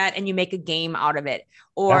for that, and you make a game out of it.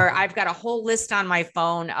 Or I've got a whole list on my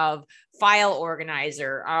phone of file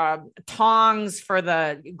organizer, tongs for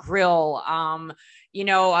the grill, a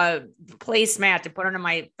placemat to put under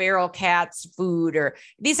my feral cat's food. Or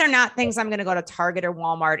these are not things I'm going to go to Target or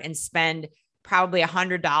Walmart and spend probably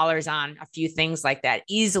 $100 on a few things like that.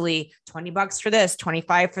 Easily $20 for this,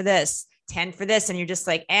 25 for this, 10 for this. And you're just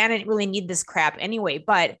like, and I didn't really need this crap anyway,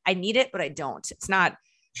 but I need it, but I don't. It's not,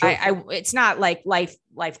 it's not like life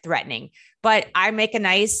threatening, but I make a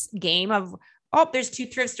nice game of oh, there's 2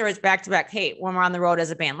 thrift stores back to back. Hey, when we're on the road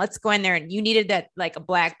as a band, let's go in there. And you needed that, like a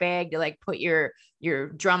black bag to like put your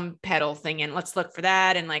drum pedal thing in. Let's look for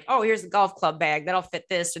that. And like, oh, here's the golf club bag that'll fit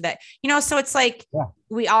this or that, so it's like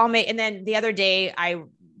we all made. And then the other day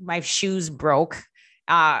my shoes broke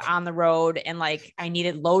on the road, and like I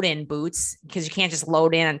needed load in boots because you can't just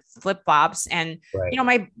load in on flip flops. And,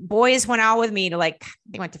 my boys went out with me to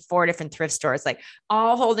they went to 4 different thrift stores, like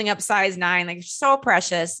all holding up size 9, like so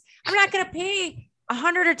precious. I'm not going to pay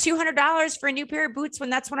 $100 or $200 for a new pair of boots when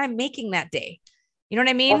that's what I'm making that day. You know what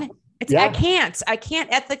I mean? I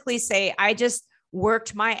can't ethically say I just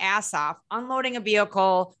worked my ass off, unloading a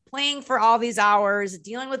vehicle, playing for all these hours,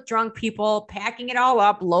 dealing with drunk people, packing it all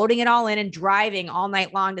up, loading it all in, and driving all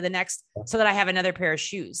night long to the next so that I have another pair of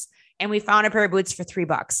shoes. And we found a pair of boots for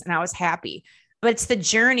 $3 and I was happy. But it's the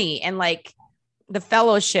journey and like the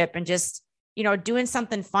fellowship and just, doing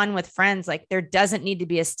something fun with friends. Like there doesn't need to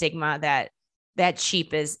be a stigma that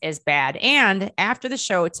cheap is bad. And after the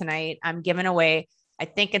show tonight, I'm giving away, I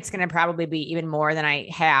think it's going to probably be even more than I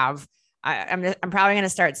have. I'm probably going to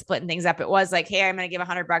start splitting things up. It was like, hey, I'm going to give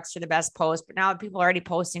 $100 for the best post, but now people are already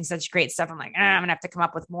posting such great stuff. I'm like, I'm going to have to come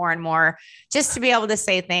up with more and more just to be able to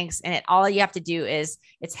say thanks. And all you have to do is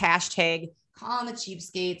it's hashtag call on the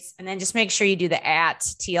cheapskates, and then just make sure you do the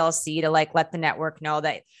 @TLC to like let the network know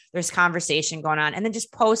that there's conversation going on, and then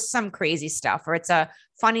just post some crazy stuff, or it's a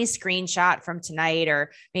funny screenshot from tonight,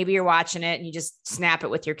 or maybe you're watching it and you just snap it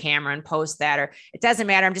with your camera and post that, or it doesn't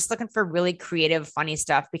matter. I'm just looking for really creative, funny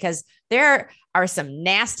stuff, because there are some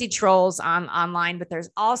nasty trolls online, but there's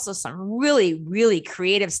also some really, really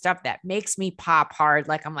creative stuff that makes me pop hard.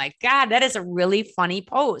 Like, I'm like, God, that is a really funny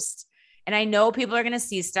post. And I know people are going to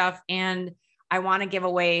see stuff, and I want to give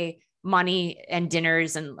away money and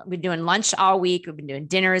dinners, and we've been doing lunch all week. We've been doing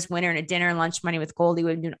dinners, winner and a dinner and lunch money with Goldy.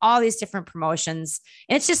 We've been doing all these different promotions,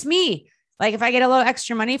 and it's just me. Like if I get a little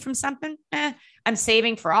extra money from something, I'm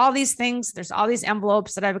saving for all these things. There's all these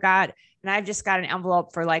envelopes that I've got, and I've just got an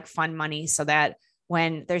envelope for like fun money, so that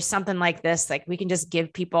when there's something like this, like we can just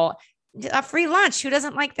give people a free lunch. Who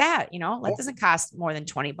doesn't like that? That doesn't cost more than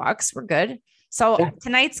 $20. We're good. So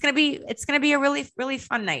tonight's going to be a really, really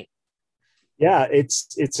fun night. Yeah,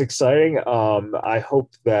 it's exciting. I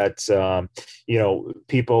hope that,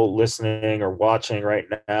 people listening or watching right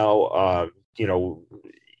now,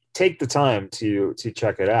 take the time to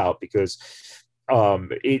check it out, because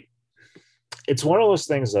it's one of those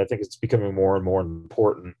things that I think it's becoming more and more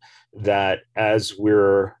important that as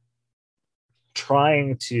we're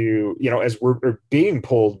trying to, as we're being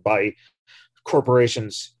pulled by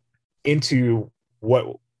corporations into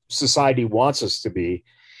what society wants us to be,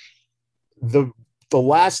 the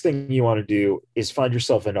last thing you want to do is find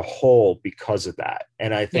yourself in a hole because of that.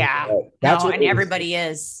 And I think that's what everybody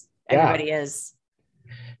is. Everybody is.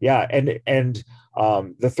 Yeah. And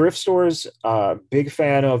the thrift stores, big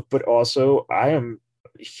fan of, but also I am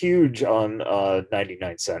huge on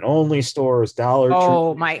 99-cent only stores, Dollar Tree.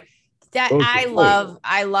 Oh my, I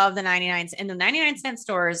love the 99 cents. And the 99-cent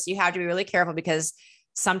stores, you have to be really careful, because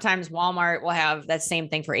sometimes Walmart will have that same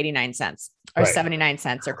thing for 89 cents or 79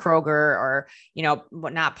 cents, or Kroger, or,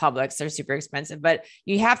 not Publix. They're super expensive, but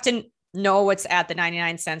you have to know what's at the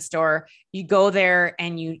 99-cent store. You go there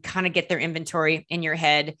and you kind of get their inventory in your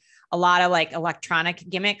head. A lot of like electronic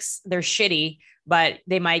gimmicks, they're shitty, but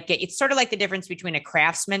they might get, it's sort of like the difference between a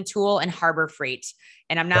Craftsman tool and Harbor Freight.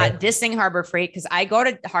 And I'm not dissing Harbor Freight, because I go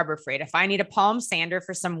to Harbor Freight. If I need a palm sander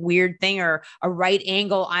for some weird thing, or a right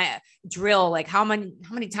angle drill, like how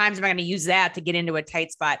many times am I going to use that to get into a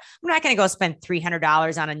tight spot? I'm not going to go spend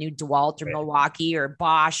 $300 on a new DeWalt or Milwaukee or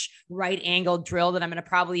Bosch right angle drill that I'm going to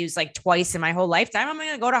probably use like twice in my whole lifetime. I'm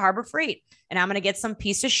going to go to Harbor Freight, and I'm going to get some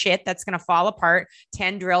piece of shit that's going to fall apart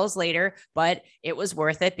 10 drills later, but it was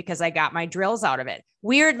worth it because I got my drills out of it.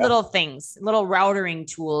 Weird little things, little routering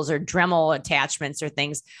tools or Dremel attachments or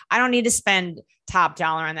things. I don't need to spend top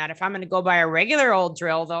dollar on that. If I'm going to go buy a regular old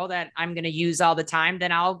drill, though, that I'm going to use all the time,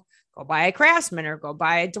 then I'll go buy a Craftsman, or go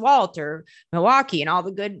buy a DeWalt or Milwaukee, and all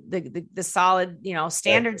the good, the solid,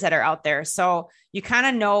 standards that are out there. So you kind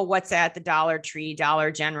of know what's at the Dollar Tree, Dollar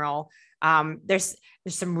General. There's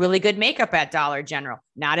some really good makeup at Dollar General,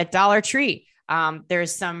 not at Dollar Tree.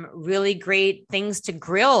 There's some really great things to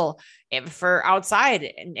grill for outside,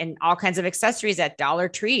 and all kinds of accessories at Dollar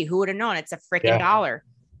Tree. Who would have known? It's a freaking dollar,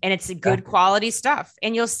 and it's a good quality stuff.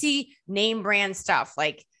 And you'll see name brand stuff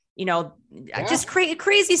like, just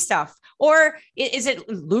crazy stuff. Or is it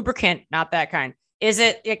lubricant? Not that kind. Is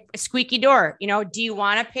it a squeaky door? Do you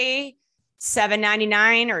want to pay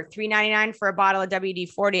 $7.99 or $3.99 for a bottle of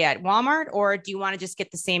WD-40 at Walmart? Or do you want to just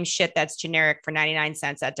get the same shit that's generic for 99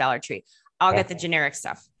 cents at Dollar Tree? I'll get the generic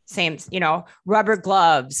stuff. Same, rubber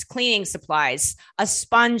gloves, cleaning supplies, a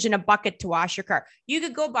sponge and a bucket to wash your car. You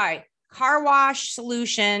could go buy car wash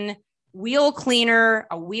solution, wheel cleaner,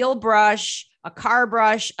 a wheel brush, a car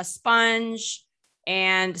brush, a sponge,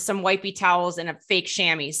 and some wipey towels and a fake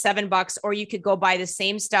chamois, $7. Or you could go buy the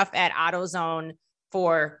same stuff at AutoZone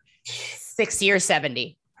for $60 or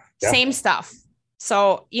 $70. Yeah. Same stuff.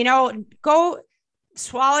 So, go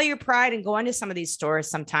swallow your pride and go into some of these stores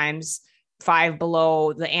sometimes, Five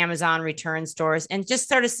Below, the Amazon return stores, and just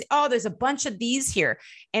sort of say, oh, there's a bunch of these here.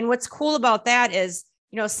 And what's cool about that is,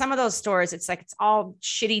 some of those stores, it's like, it's all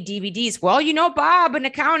shitty DVDs. Well, Bob in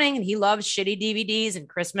accounting, and he loves shitty DVDs, and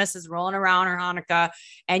Christmas is rolling around, or Hanukkah,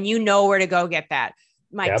 and you know where to go get that.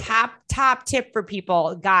 My top tip for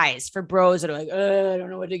people, guys, for bros that are like, I don't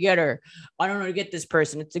know what to get her. I don't know to get this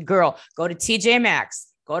person. It's a girl. Go to TJ Maxx,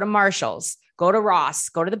 go to Marshall's, go to Ross,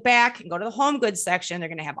 go to the back and go to the home goods section. They're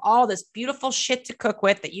going to have all this beautiful shit to cook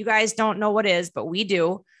with that you guys don't know what is, but we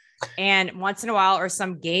do. And once in a while, or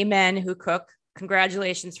some gay men who cook,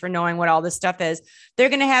 congratulations for knowing what all this stuff is. They're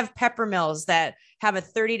going to have pepper mills that have a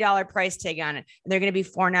 $30 price tag on it, and they're going to be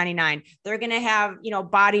 $4.99. They're going to have,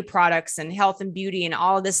 body products and health and beauty and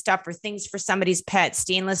all of this stuff for things for somebody's pet,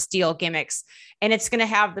 stainless steel gimmicks. And it's going to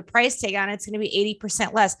have the price tag on it. It's going to be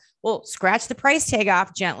 80% less. Well, scratch the price tag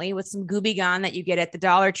off gently with some Gooby Gone that you get at the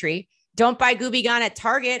Dollar Tree. Don't buy Gooby Gone at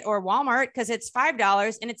Target or Walmart because it's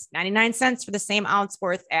 $5 and it's 99 cents for the same ounce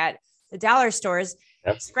worth at the dollar stores.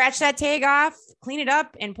 Yep. Scratch that tag off, clean it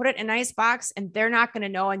up, and put it in a nice box. And they're not going to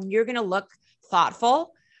know. And you're going to look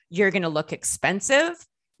thoughtful. You're going to look expensive.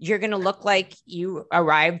 You're going to look like you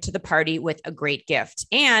arrived to the party with a great gift.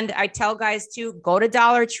 And I tell guys to go to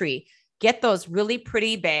Dollar Tree, get those really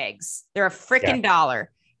pretty bags. They're a freaking $1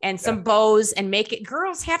 and some bows, and make it.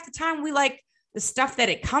 Girls, half the time we like the stuff that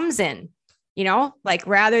it comes in, like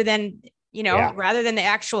rather than the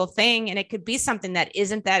actual thing. And it could be something that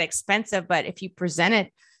isn't that expensive, but if you present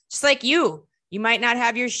it just like you might not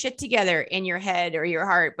have your shit together in your head or your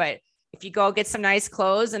heart, but if you go get some nice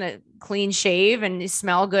clothes and a clean shave and you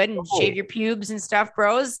smell good and shave your pubes and stuff,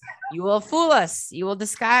 bros, you will fool us. You will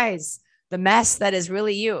disguise the mess that is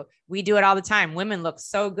really you. We do it all the time. Women look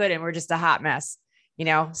so good and we're just a hot mess,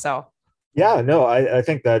 so. Yeah, no, I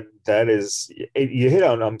think that is, you hit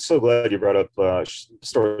on, I'm so glad you brought up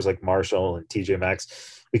stores like Marshall and TJ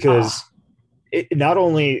Maxx, because it not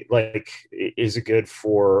only is it good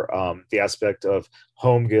for the aspect of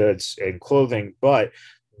home goods and clothing, but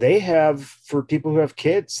they have, for people who have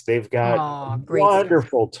kids, they've got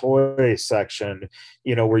wonderful toy section,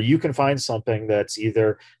 where you can find something that's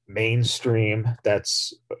either mainstream,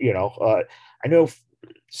 that's, I know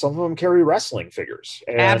some of them carry wrestling figures.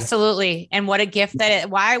 Absolutely. And what a gift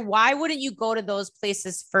why wouldn't you go to those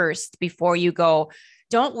places first before you go?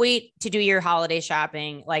 Don't wait to do your holiday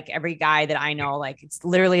shopping. Like every guy that I know, like it's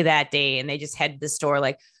literally that day and they just head to the store,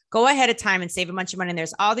 like go ahead of time and save a bunch of money. And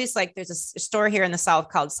there's all these, there's a store here in the South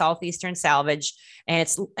called Southeastern Salvage. And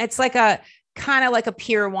it's like a kind of like a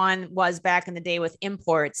Pier 1 was back in the day with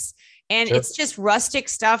imports. And it's just rustic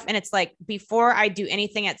stuff. And it's like, before I do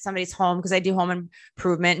anything at somebody's home, because I do home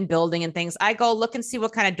improvement and building and things, I go look and see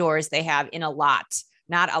what kind of doors they have in a lot.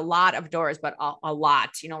 Not a lot of doors, but a lot,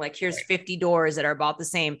 here's 50 doors that are about the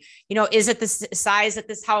same. Is it the size that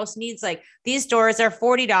this house needs? Like these doors are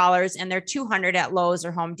 $40 and they're $200 at Lowe's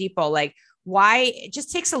or Home Depot. Like why? It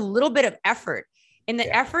just takes a little bit of effort. And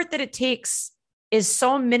the effort that it takes is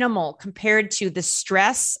so minimal compared to the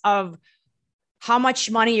stress of how much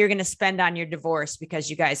money you're going to spend on your divorce because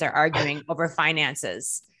you guys are arguing over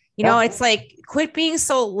finances. It's like, quit being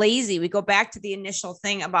so lazy. We go back to the initial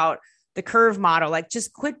thing about the curve model, like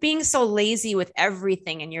just quit being so lazy with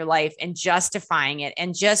everything in your life and justifying it,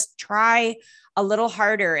 and just try a little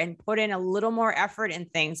harder and put in a little more effort in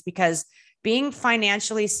things, because being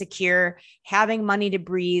financially secure, having money to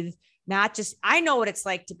breathe, I know what it's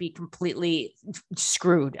like to be completely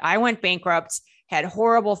screwed. I went bankrupt, had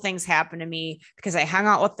horrible things happen to me because I hung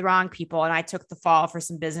out with the wrong people, and I took the fall for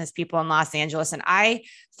some business people in Los Angeles, and I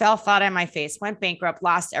fell flat on my face, went bankrupt,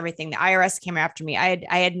 lost everything. The IRS came after me. I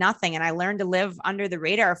had nothing. And I learned to live under the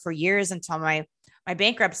radar for years until my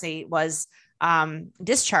bankruptcy was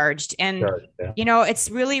discharged. And, it's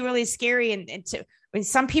really, really scary. And when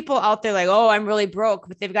some people out there like, oh, I'm really broke,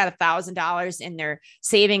 but they've got $1,000 in their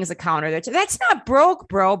savings account, or that's not broke,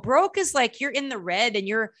 bro. Broke is like, you're in the red and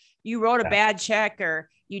you wrote a bad check, or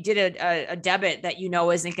you did a debit that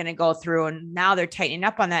isn't going to go through, and now they're tightening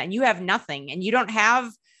up on that, and you have nothing, and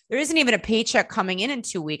there isn't even a paycheck coming in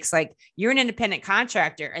 2 weeks. Like you're an independent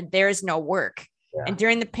contractor and there's no work. Yeah. And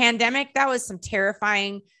during the pandemic, that was some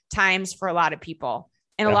terrifying times for a lot of people.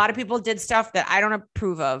 And a lot of people did stuff that I don't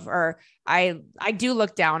approve of, or I do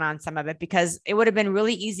look down on some of it, because it would have been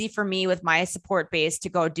really easy for me with my support base to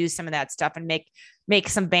go do some of that stuff and make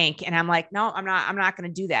some bank. And I'm like, no, I'm not going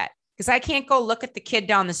to do that, because I can't go look at the kid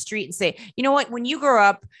down the street and say, you know what, when you grow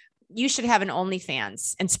up, you should have an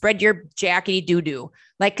OnlyFans and spread your jackety doo-doo.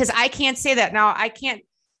 Like, cause I can't say that now. I can't.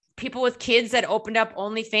 People with kids that opened up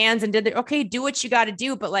OnlyFans and okay, do what you got to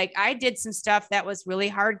do. But like, I did some stuff that was really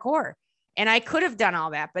hardcore, and I could have done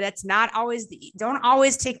all that, but it's not always don't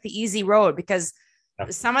always take the easy road, because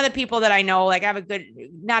some of the people that I know, like I have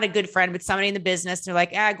not a good friend, but somebody in the business, they're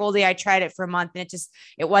like, Goldy, I tried it for a month and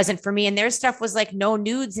it wasn't for me. And their stuff was like no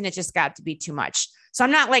nudes, and it just got to be too much. So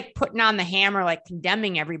I'm not like putting on the hammer, like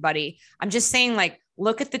condemning everybody. I'm just saying, like,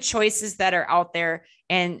 look at the choices that are out there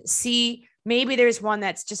and see, maybe there's one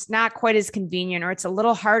that's just not quite as convenient, or it's a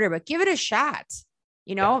little harder, but give it a shot.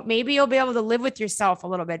 You know, maybe you'll be able to live with yourself a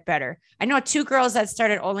little bit better. I know 2 girls that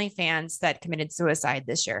started OnlyFans that committed suicide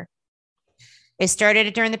this year. They started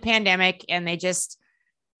it during the pandemic, and they just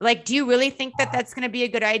like, do you really think that that's going to be a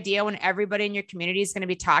good idea when everybody in your community is going to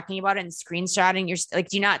be talking about it and screenshotting your, like,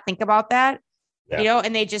 do you not think about that? Yeah. You know,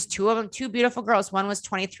 and they just, 2 of them, 2 beautiful girls. One was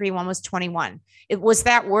 23, one was 21. Was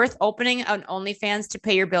that worth opening an OnlyFans to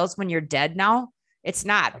pay your bills when you're dead now? It's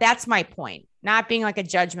not. That's my point. Not being like a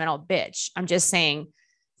judgmental bitch. I'm just saying,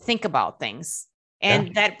 think about things.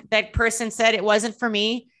 And that person said it wasn't for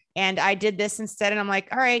me, and I did this instead. And I'm like,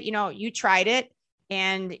 all right, you know, you tried it.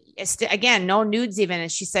 And again, no nudes even.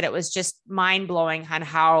 And she said it was just mind blowing on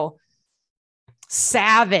how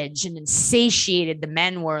savage and insatiated the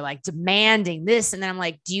men were, like demanding this. And then I'm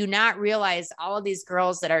like, do you not realize all of these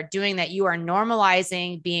girls that are doing that, you are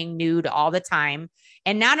normalizing being nude all the time,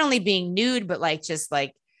 and not only being nude, but like, just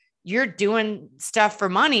like, you're doing stuff for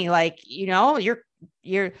money. Like, you know, you're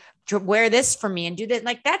wear this for me and do that.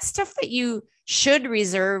 Like, that's stuff that you should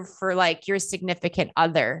reserve for like your significant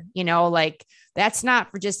other, you know, like that's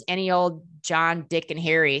not for just any old John, Dick, and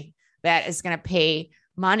Harry that is going to pay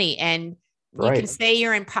money. And you can say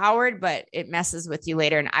you're empowered, but it messes with you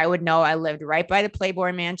later. And I would know. I lived right by the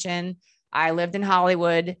Playboy Mansion. I lived in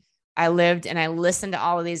Hollywood. I listened to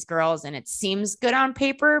all of these girls, and it seems good on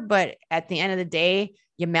paper, but at the end of the day,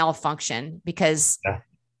 you malfunction, because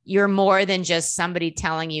you're more than just somebody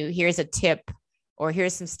telling you, here's a tip, or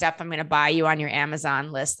here's some stuff I'm going to buy you on your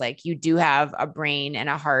Amazon list. Like, you do have a brain and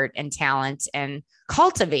a heart and talent, and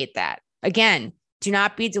cultivate that. Again, do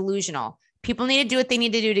not be delusional. People need to do what they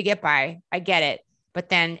need to do to get by. I get it. But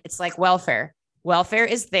then it's like welfare. Welfare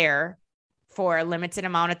is there for a limited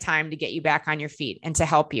amount of time to get you back on your feet and to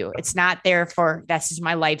help you. It's not there for, that's just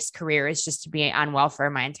my life's career, is just to be on welfare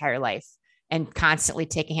my entire life and constantly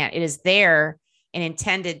take a hand. It is there and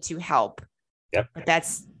intended to help. Yep. But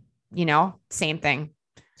that's, you know, same thing.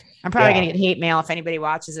 I'm probably going to get hate mail if anybody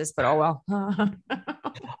watches this, but oh well.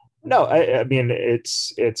 No, I mean,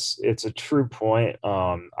 it's a true point.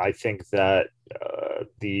 I think that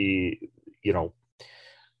the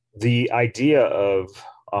idea of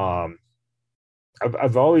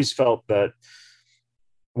I've always felt that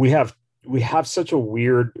we have such a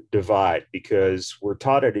weird divide, because we're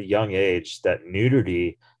taught at a young age that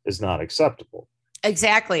nudity is not acceptable.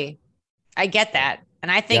 Exactly. I get that.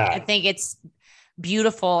 And I think it's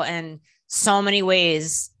beautiful in so many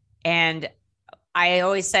ways. And I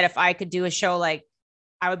always said, if I could do a show, like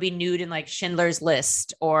I would be nude in like Schindler's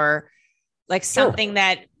List, or like something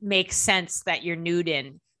that makes sense that you're nude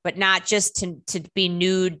in, but not just to be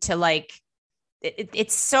nude to like,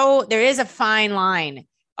 it's so, there is a fine line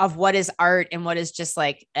of what is art and what is just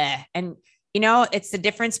like, and you know, it's the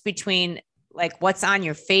difference between like what's on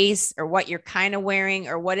your face or what you're kind of wearing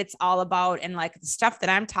or what it's all about. And like the stuff that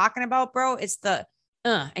I'm talking about, bro, it's the,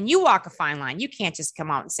 and you walk a fine line. You can't just come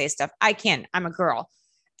out and say stuff. I can, I'm a girl,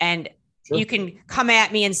 and you can come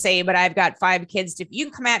at me and say, but I've got 5 kids. You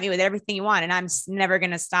can come at me with everything you want, and I'm never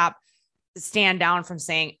going to stand down from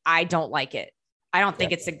saying, I don't like it. I don't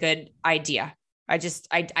think it's a good idea.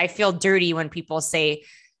 I feel dirty when people say,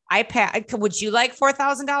 would you like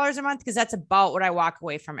 $4,000 a month? Because that's about what I walk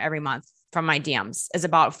away from every month from my DMs, is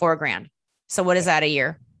about $4,000. So what is that a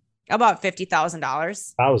year? About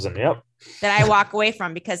 $50,000. Yep. That I walk away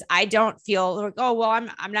from, because I don't feel like, oh, well,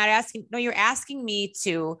 I'm not asking. No, you're asking me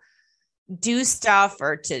to do stuff,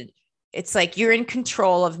 or it's like you're in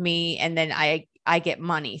control of me, and then I get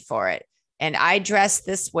money for it. And I dress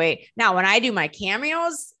this way. Now, when I do my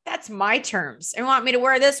cameos, that's my terms. And want me to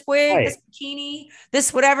wear this wig, this bikini,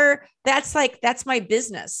 this whatever. That's my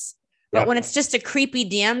business. But when it's just a creepy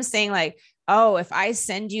DM saying like, oh, if I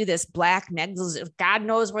send you this black necklace, God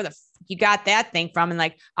knows where the you got that thing from, and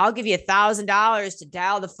like, I'll give you $1,000 to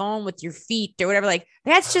dial the phone with your feet or whatever. Like,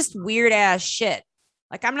 that's just weird ass shit.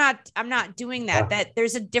 Like, I'm not doing that. That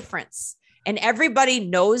there's a difference, and everybody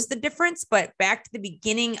knows the difference. But back to the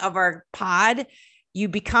beginning of our pod, you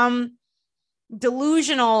become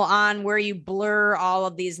delusional on where you blur all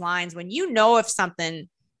of these lines when you know if something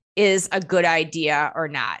is a good idea or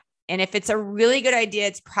not. And if it's a really good idea,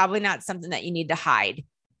 it's probably not something that you need to hide.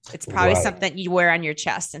 It's probably something you wear on your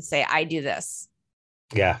chest and say, I do this.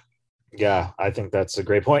 Yeah. Yeah. I think that's a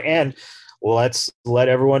great point. And let's let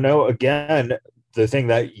everyone know again, the thing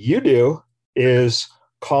that you do is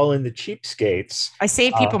call in the cheapskates. I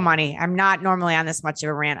save people money. I'm not normally on this much of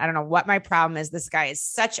a rant. I don't know what my problem is. This guy is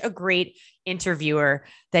such a great interviewer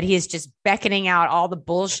that he is just beckoning out all the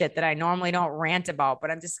bullshit that I normally don't rant about,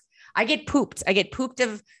 but I get pooped. I get pooped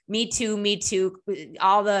of me too,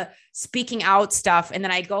 all the speaking out stuff. And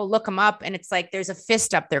then I go look them up and it's like, there's a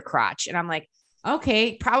fist up their crotch. And I'm like,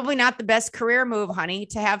 okay, probably not the best career move, honey,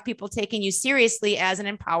 to have people taking you seriously as an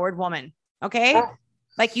empowered woman. Okay.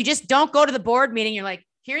 Like, you just don't go to the board meeting. You're like,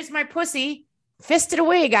 here's my pussy, fist it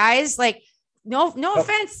away, guys. Like, no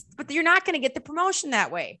offense, but you're not going to get the promotion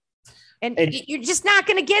that way. And you're just not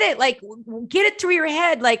going to get it. Like, get it through your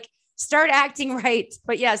head. Like, start acting right.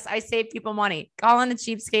 But yes, I save people money. Call in the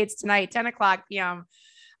cheapskates tonight, 10 o'clock p.m.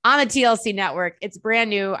 on the TLC network. It's brand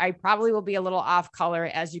new. I probably will be a little off color,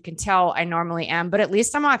 as you can tell I normally am, but at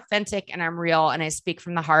least I'm authentic and I'm real and I speak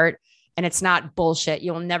from the heart, and it's not bullshit.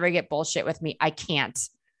 You'll never get bullshit with me. I can't.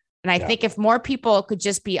 And I think if more people could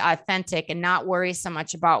just be authentic and not worry so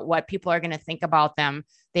much about what people are going to think about them,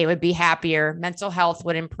 they would be happier. Mental health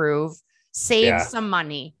would improve, save some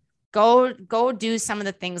money. Go do some of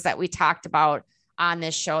the things that we talked about on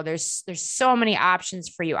this show. There's so many options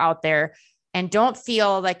for you out there, and don't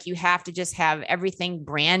feel like you have to just have everything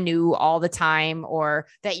brand new all the time, or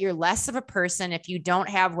that you're less of a person if you don't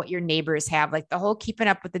have what your neighbors have. Like the whole keeping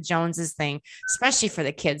up with the Joneses thing, especially for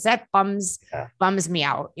the kids, that bums me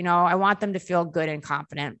out. You know, I want them to feel good and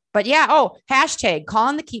confident. But yeah, hashtag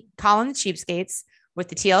calling the cheapskates with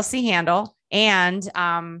the TLC handle, and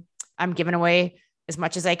I'm giving away as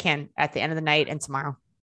much as I can at the end of the night and tomorrow.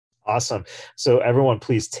 Awesome. So everyone,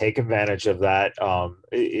 please take advantage of that.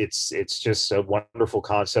 It's just a wonderful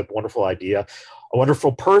concept, wonderful idea, a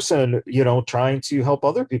wonderful person, trying to help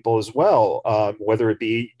other people as well. Whether it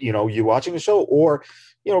be, you watching the show or,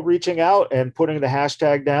 reaching out and putting the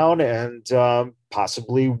hashtag down and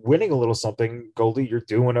possibly winning a little something. Goldy, you're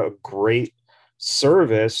doing a great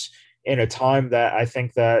service in a time that I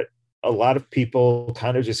think that a lot of people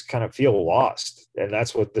kind of feel lost. And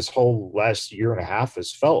that's what this whole last year and a half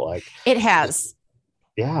has felt like. It has.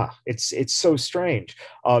 Yeah. It's so strange.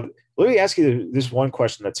 Let me ask you this one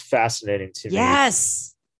question that's fascinating to me.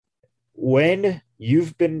 Yes. When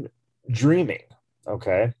you've been dreaming,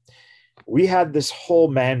 okay, we had this whole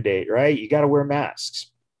mandate, right? You got to wear masks.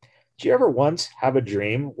 Did you ever once have a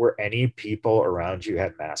dream where any people around you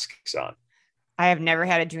had masks on? I have never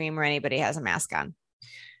had a dream where anybody has a mask on.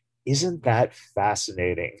 Isn't that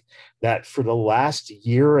fascinating that for the last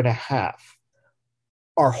year and a half,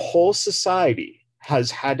 our whole society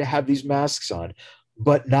has had to have these masks on,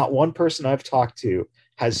 but not one person I've talked to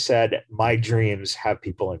has said my dreams have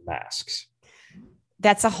people in masks?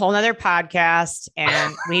 That's a whole nother podcast,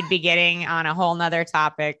 and we'd be getting on a whole nother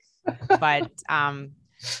topic. But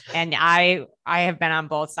and I have been on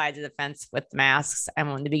both sides of the fence with masks. And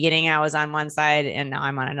in the beginning, I was on one side, and now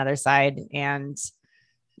I'm on another side. And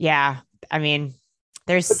yeah, I mean,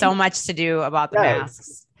 there's so much to do about the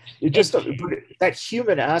masks. Just that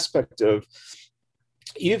human aspect of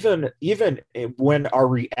even when our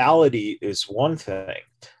reality is one thing,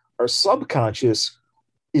 our subconscious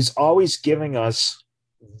is always giving us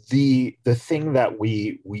the thing that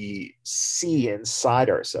we see inside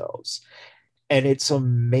ourselves. And it's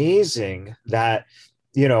amazing that,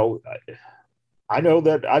 I know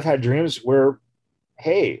that I've had dreams where,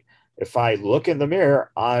 hey, if I look in the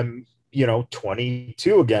mirror, I'm,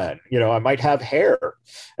 22 again, I might have hair,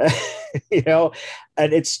 and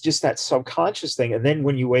it's just that subconscious thing. And then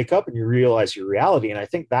when you wake up and you realize your reality, and I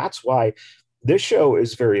think that's why this show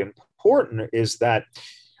is very important, is that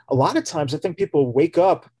a lot of times I think people wake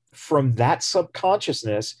up from that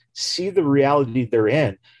subconsciousness, see the reality they're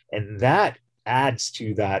in, and that adds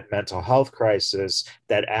to that mental health crisis,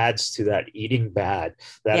 that adds to that eating bad,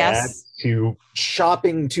 that adds to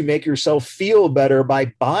shopping to make yourself feel better by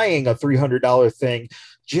buying a $300 thing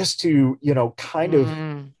just to, kind of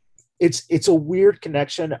it's a weird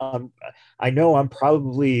connection. I know I'm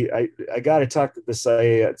probably I got to talk to this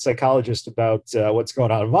psychologist about what's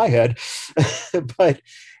going on in my head, but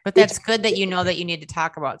that's good that you know that you need to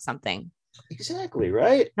talk about something. Exactly,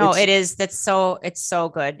 right? No, it's so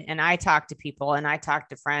good. And I talk to people and I talk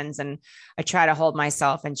to friends and I try to hold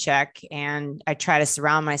myself in check and I try to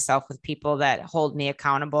surround myself with people that hold me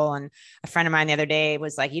accountable. And a friend of mine the other day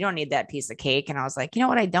was like, you don't need that piece of cake. And I was like, you know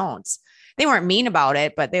what? I don't. They weren't mean about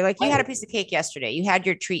it, but they're like, you had a piece of cake yesterday. You had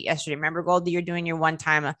your treat yesterday. Remember, Goldy, you're doing your one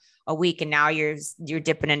time a week and now you're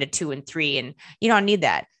dipping into 2 and 3 and you don't need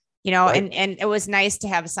that. Right. and it was nice to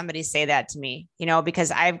have somebody say that to me,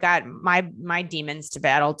 because I've got my demons to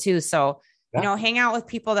battle too. So, hang out with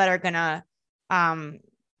people that are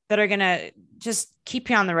gonna just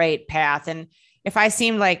keep you on the right path. And if I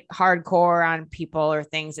seem like hardcore on people or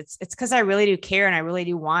things, it's because I really do care and I really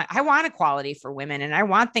do want equality for women and I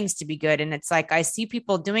want things to be good. And it's like I see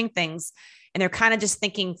people doing things and they're kind of just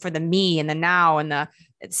thinking for the me and the now and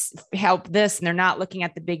it's help this, and they're not looking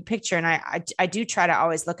at the big picture. And I do try to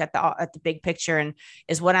always look at the big picture, and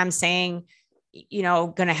is what I'm saying,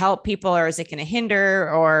 going to help people or is it going to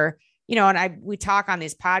hinder or, and we talk on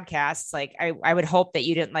these podcasts. Like I would hope that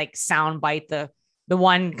you didn't like sound bite the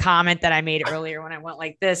one comment that I made earlier when I went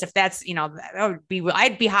like this. If that's,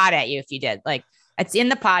 I'd be hot at you if you did. Like it's in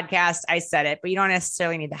the podcast. I said it, but you don't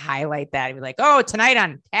necessarily need to highlight that and be like, oh, tonight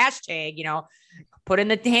on hashtag, put in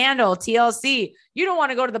the handle TLC. You don't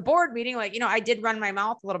want to go to the board meeting. Like, I did run my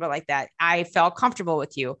mouth a little bit like that. I felt comfortable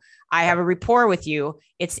with you. I have a rapport with you.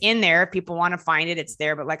 It's in there. If people want to find it, it's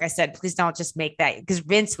there. But like I said, please don't just make that, because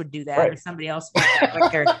Vince would do that or somebody else would do that,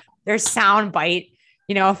 like their sound bite,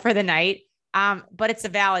 for the night. But it's a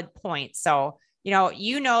valid point. So,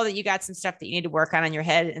 that you got some stuff that you need to work on in your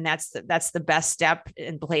head. And that's the best step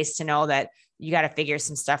in place to know that you got to figure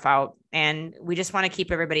some stuff out. And we just want to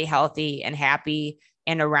keep everybody healthy and happy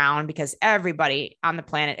and around, because everybody on the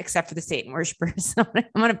planet, except for the Satan worshipers, I'm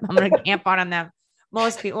going to camp out on them.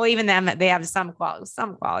 Most people, even them, they have some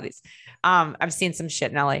qualities. I've seen some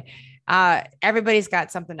shit in LA. Everybody's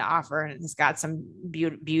got something to offer and it's got some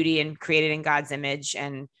beauty and created in God's image.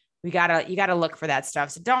 And you gotta look for that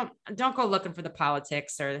stuff. So don't go looking for the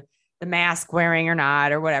politics or the mask wearing or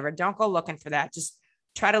not, or whatever. Don't go looking for that. Just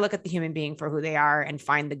try to look at the human being for who they are and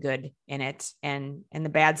find the good in it, and the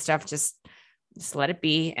bad stuff, just let it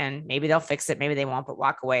be. And maybe they'll fix it. Maybe they won't, but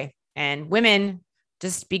walk away. And women,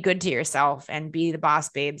 just be good to yourself and be the boss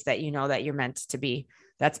babes that that you're meant to be.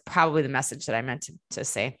 That's probably the message that I meant to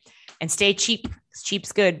say. And stay cheap.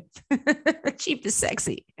 Cheap's good. Cheap is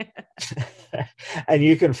sexy. And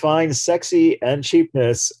you can find sexy and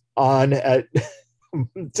cheapness on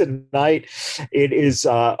tonight. It is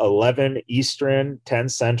 11 Eastern, 10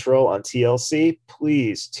 Central on TLC.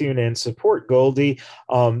 Please tune in, support Goldy.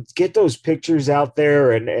 Get those pictures out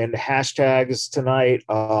there and hashtags tonight,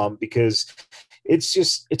 because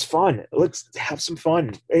it's fun. Let's have some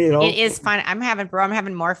fun. It is fun. I'm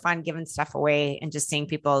having more fun giving stuff away and just seeing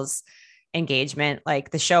people's engagement. Like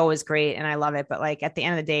the show is great and I love it, but like at the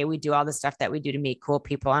end of the day, we do all the stuff that we do to meet cool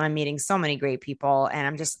people, and I'm meeting so many great people, and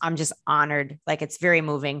I'm just honored. Like it's very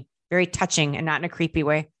moving, very touching, and not in a creepy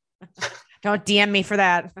way. Don't DM me for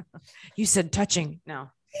that. You said touching. No.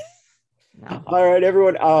 All right,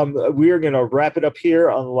 everyone. We are going to wrap it up here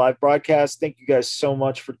on the live broadcast. Thank you guys so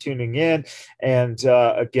much for tuning in. And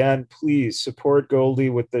again, please support Goldy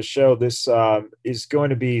with the show. This is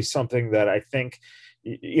going to be something that I think,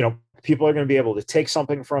 people are going to be able to take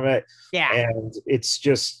something from it. Yeah. And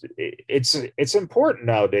it's important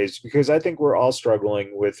nowadays, because I think we're all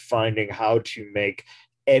struggling with finding how to make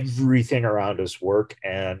everything around us work.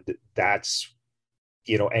 And that's,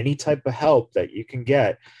 any type of help that you can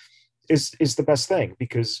get is the best thing,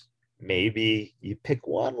 because maybe you pick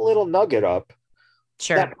one little nugget up.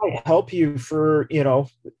 Sure. That might help you for,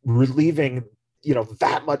 relieving,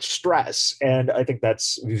 that much stress. And I think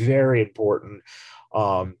that's very important.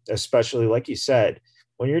 Especially like you said,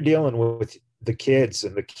 when you're dealing with the kids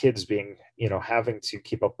and the kids being, having to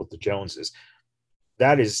keep up with the Joneses,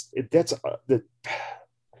 that's an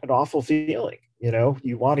awful feeling.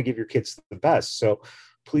 You want to give your kids the best. So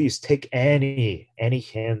please take any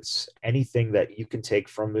hints, anything that you can take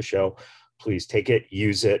from the show, please take it,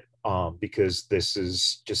 use it, because this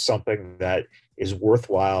is just something that is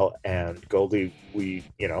worthwhile. And Goldy, we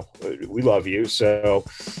love you. So,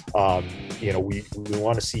 we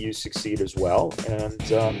want to see you succeed as well. And,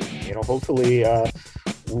 hopefully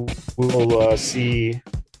we'll see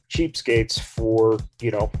cheapskates for,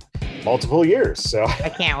 multiple years. So I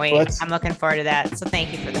can't wait. I'm looking forward to that. So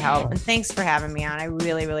thank you for the help, and thanks for having me on. I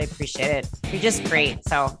really, really appreciate it. You're just great.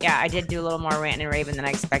 So yeah, I did do a little more ranting and raving than I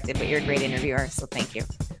expected, but you're a great interviewer. So thank you.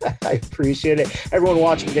 I appreciate it. Everyone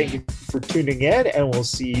watching, thank you for tuning in, and we'll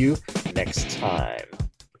see you next time.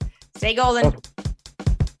 Stay golden. Okay.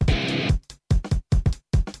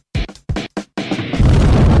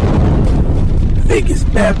 Vegas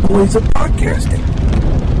Bad Boys of Podcasting.